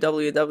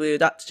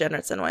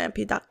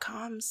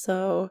www.degeneratesnymp.com.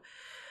 So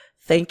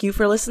thank you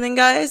for listening,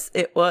 guys.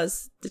 It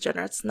was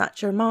Degenerates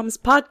Not Your Mom's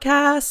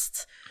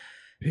podcast.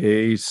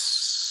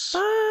 Peace.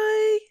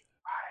 Bye.